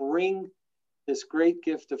to bring this great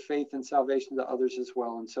gift of faith and salvation to others as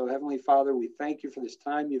well. And so, Heavenly Father, we thank you for this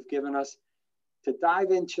time you've given us to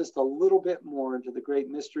dive in just a little bit more into the great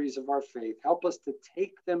mysteries of our faith. Help us to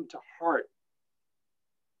take them to heart.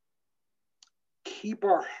 Keep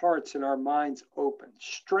our hearts and our minds open.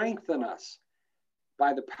 Strengthen us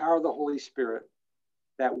by the power of the Holy Spirit,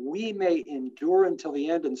 that we may endure until the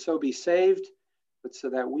end and so be saved, but so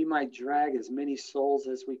that we might drag as many souls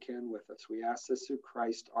as we can with us. We ask this through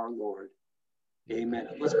Christ our Lord. Amen.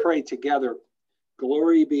 Let's pray together.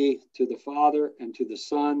 Glory be to the Father, and to the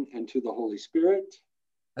Son, and to the Holy Spirit.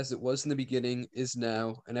 As it was in the beginning, is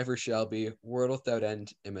now, and ever shall be, world without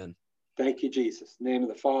end. Amen. Thank you, Jesus. In the name of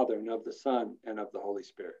the Father, and of the Son, and of the Holy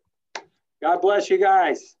Spirit. God bless you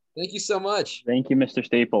guys. Thank you so much. Thank you, Mr.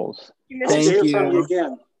 Staples. I'll hear from you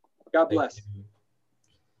again. God bless.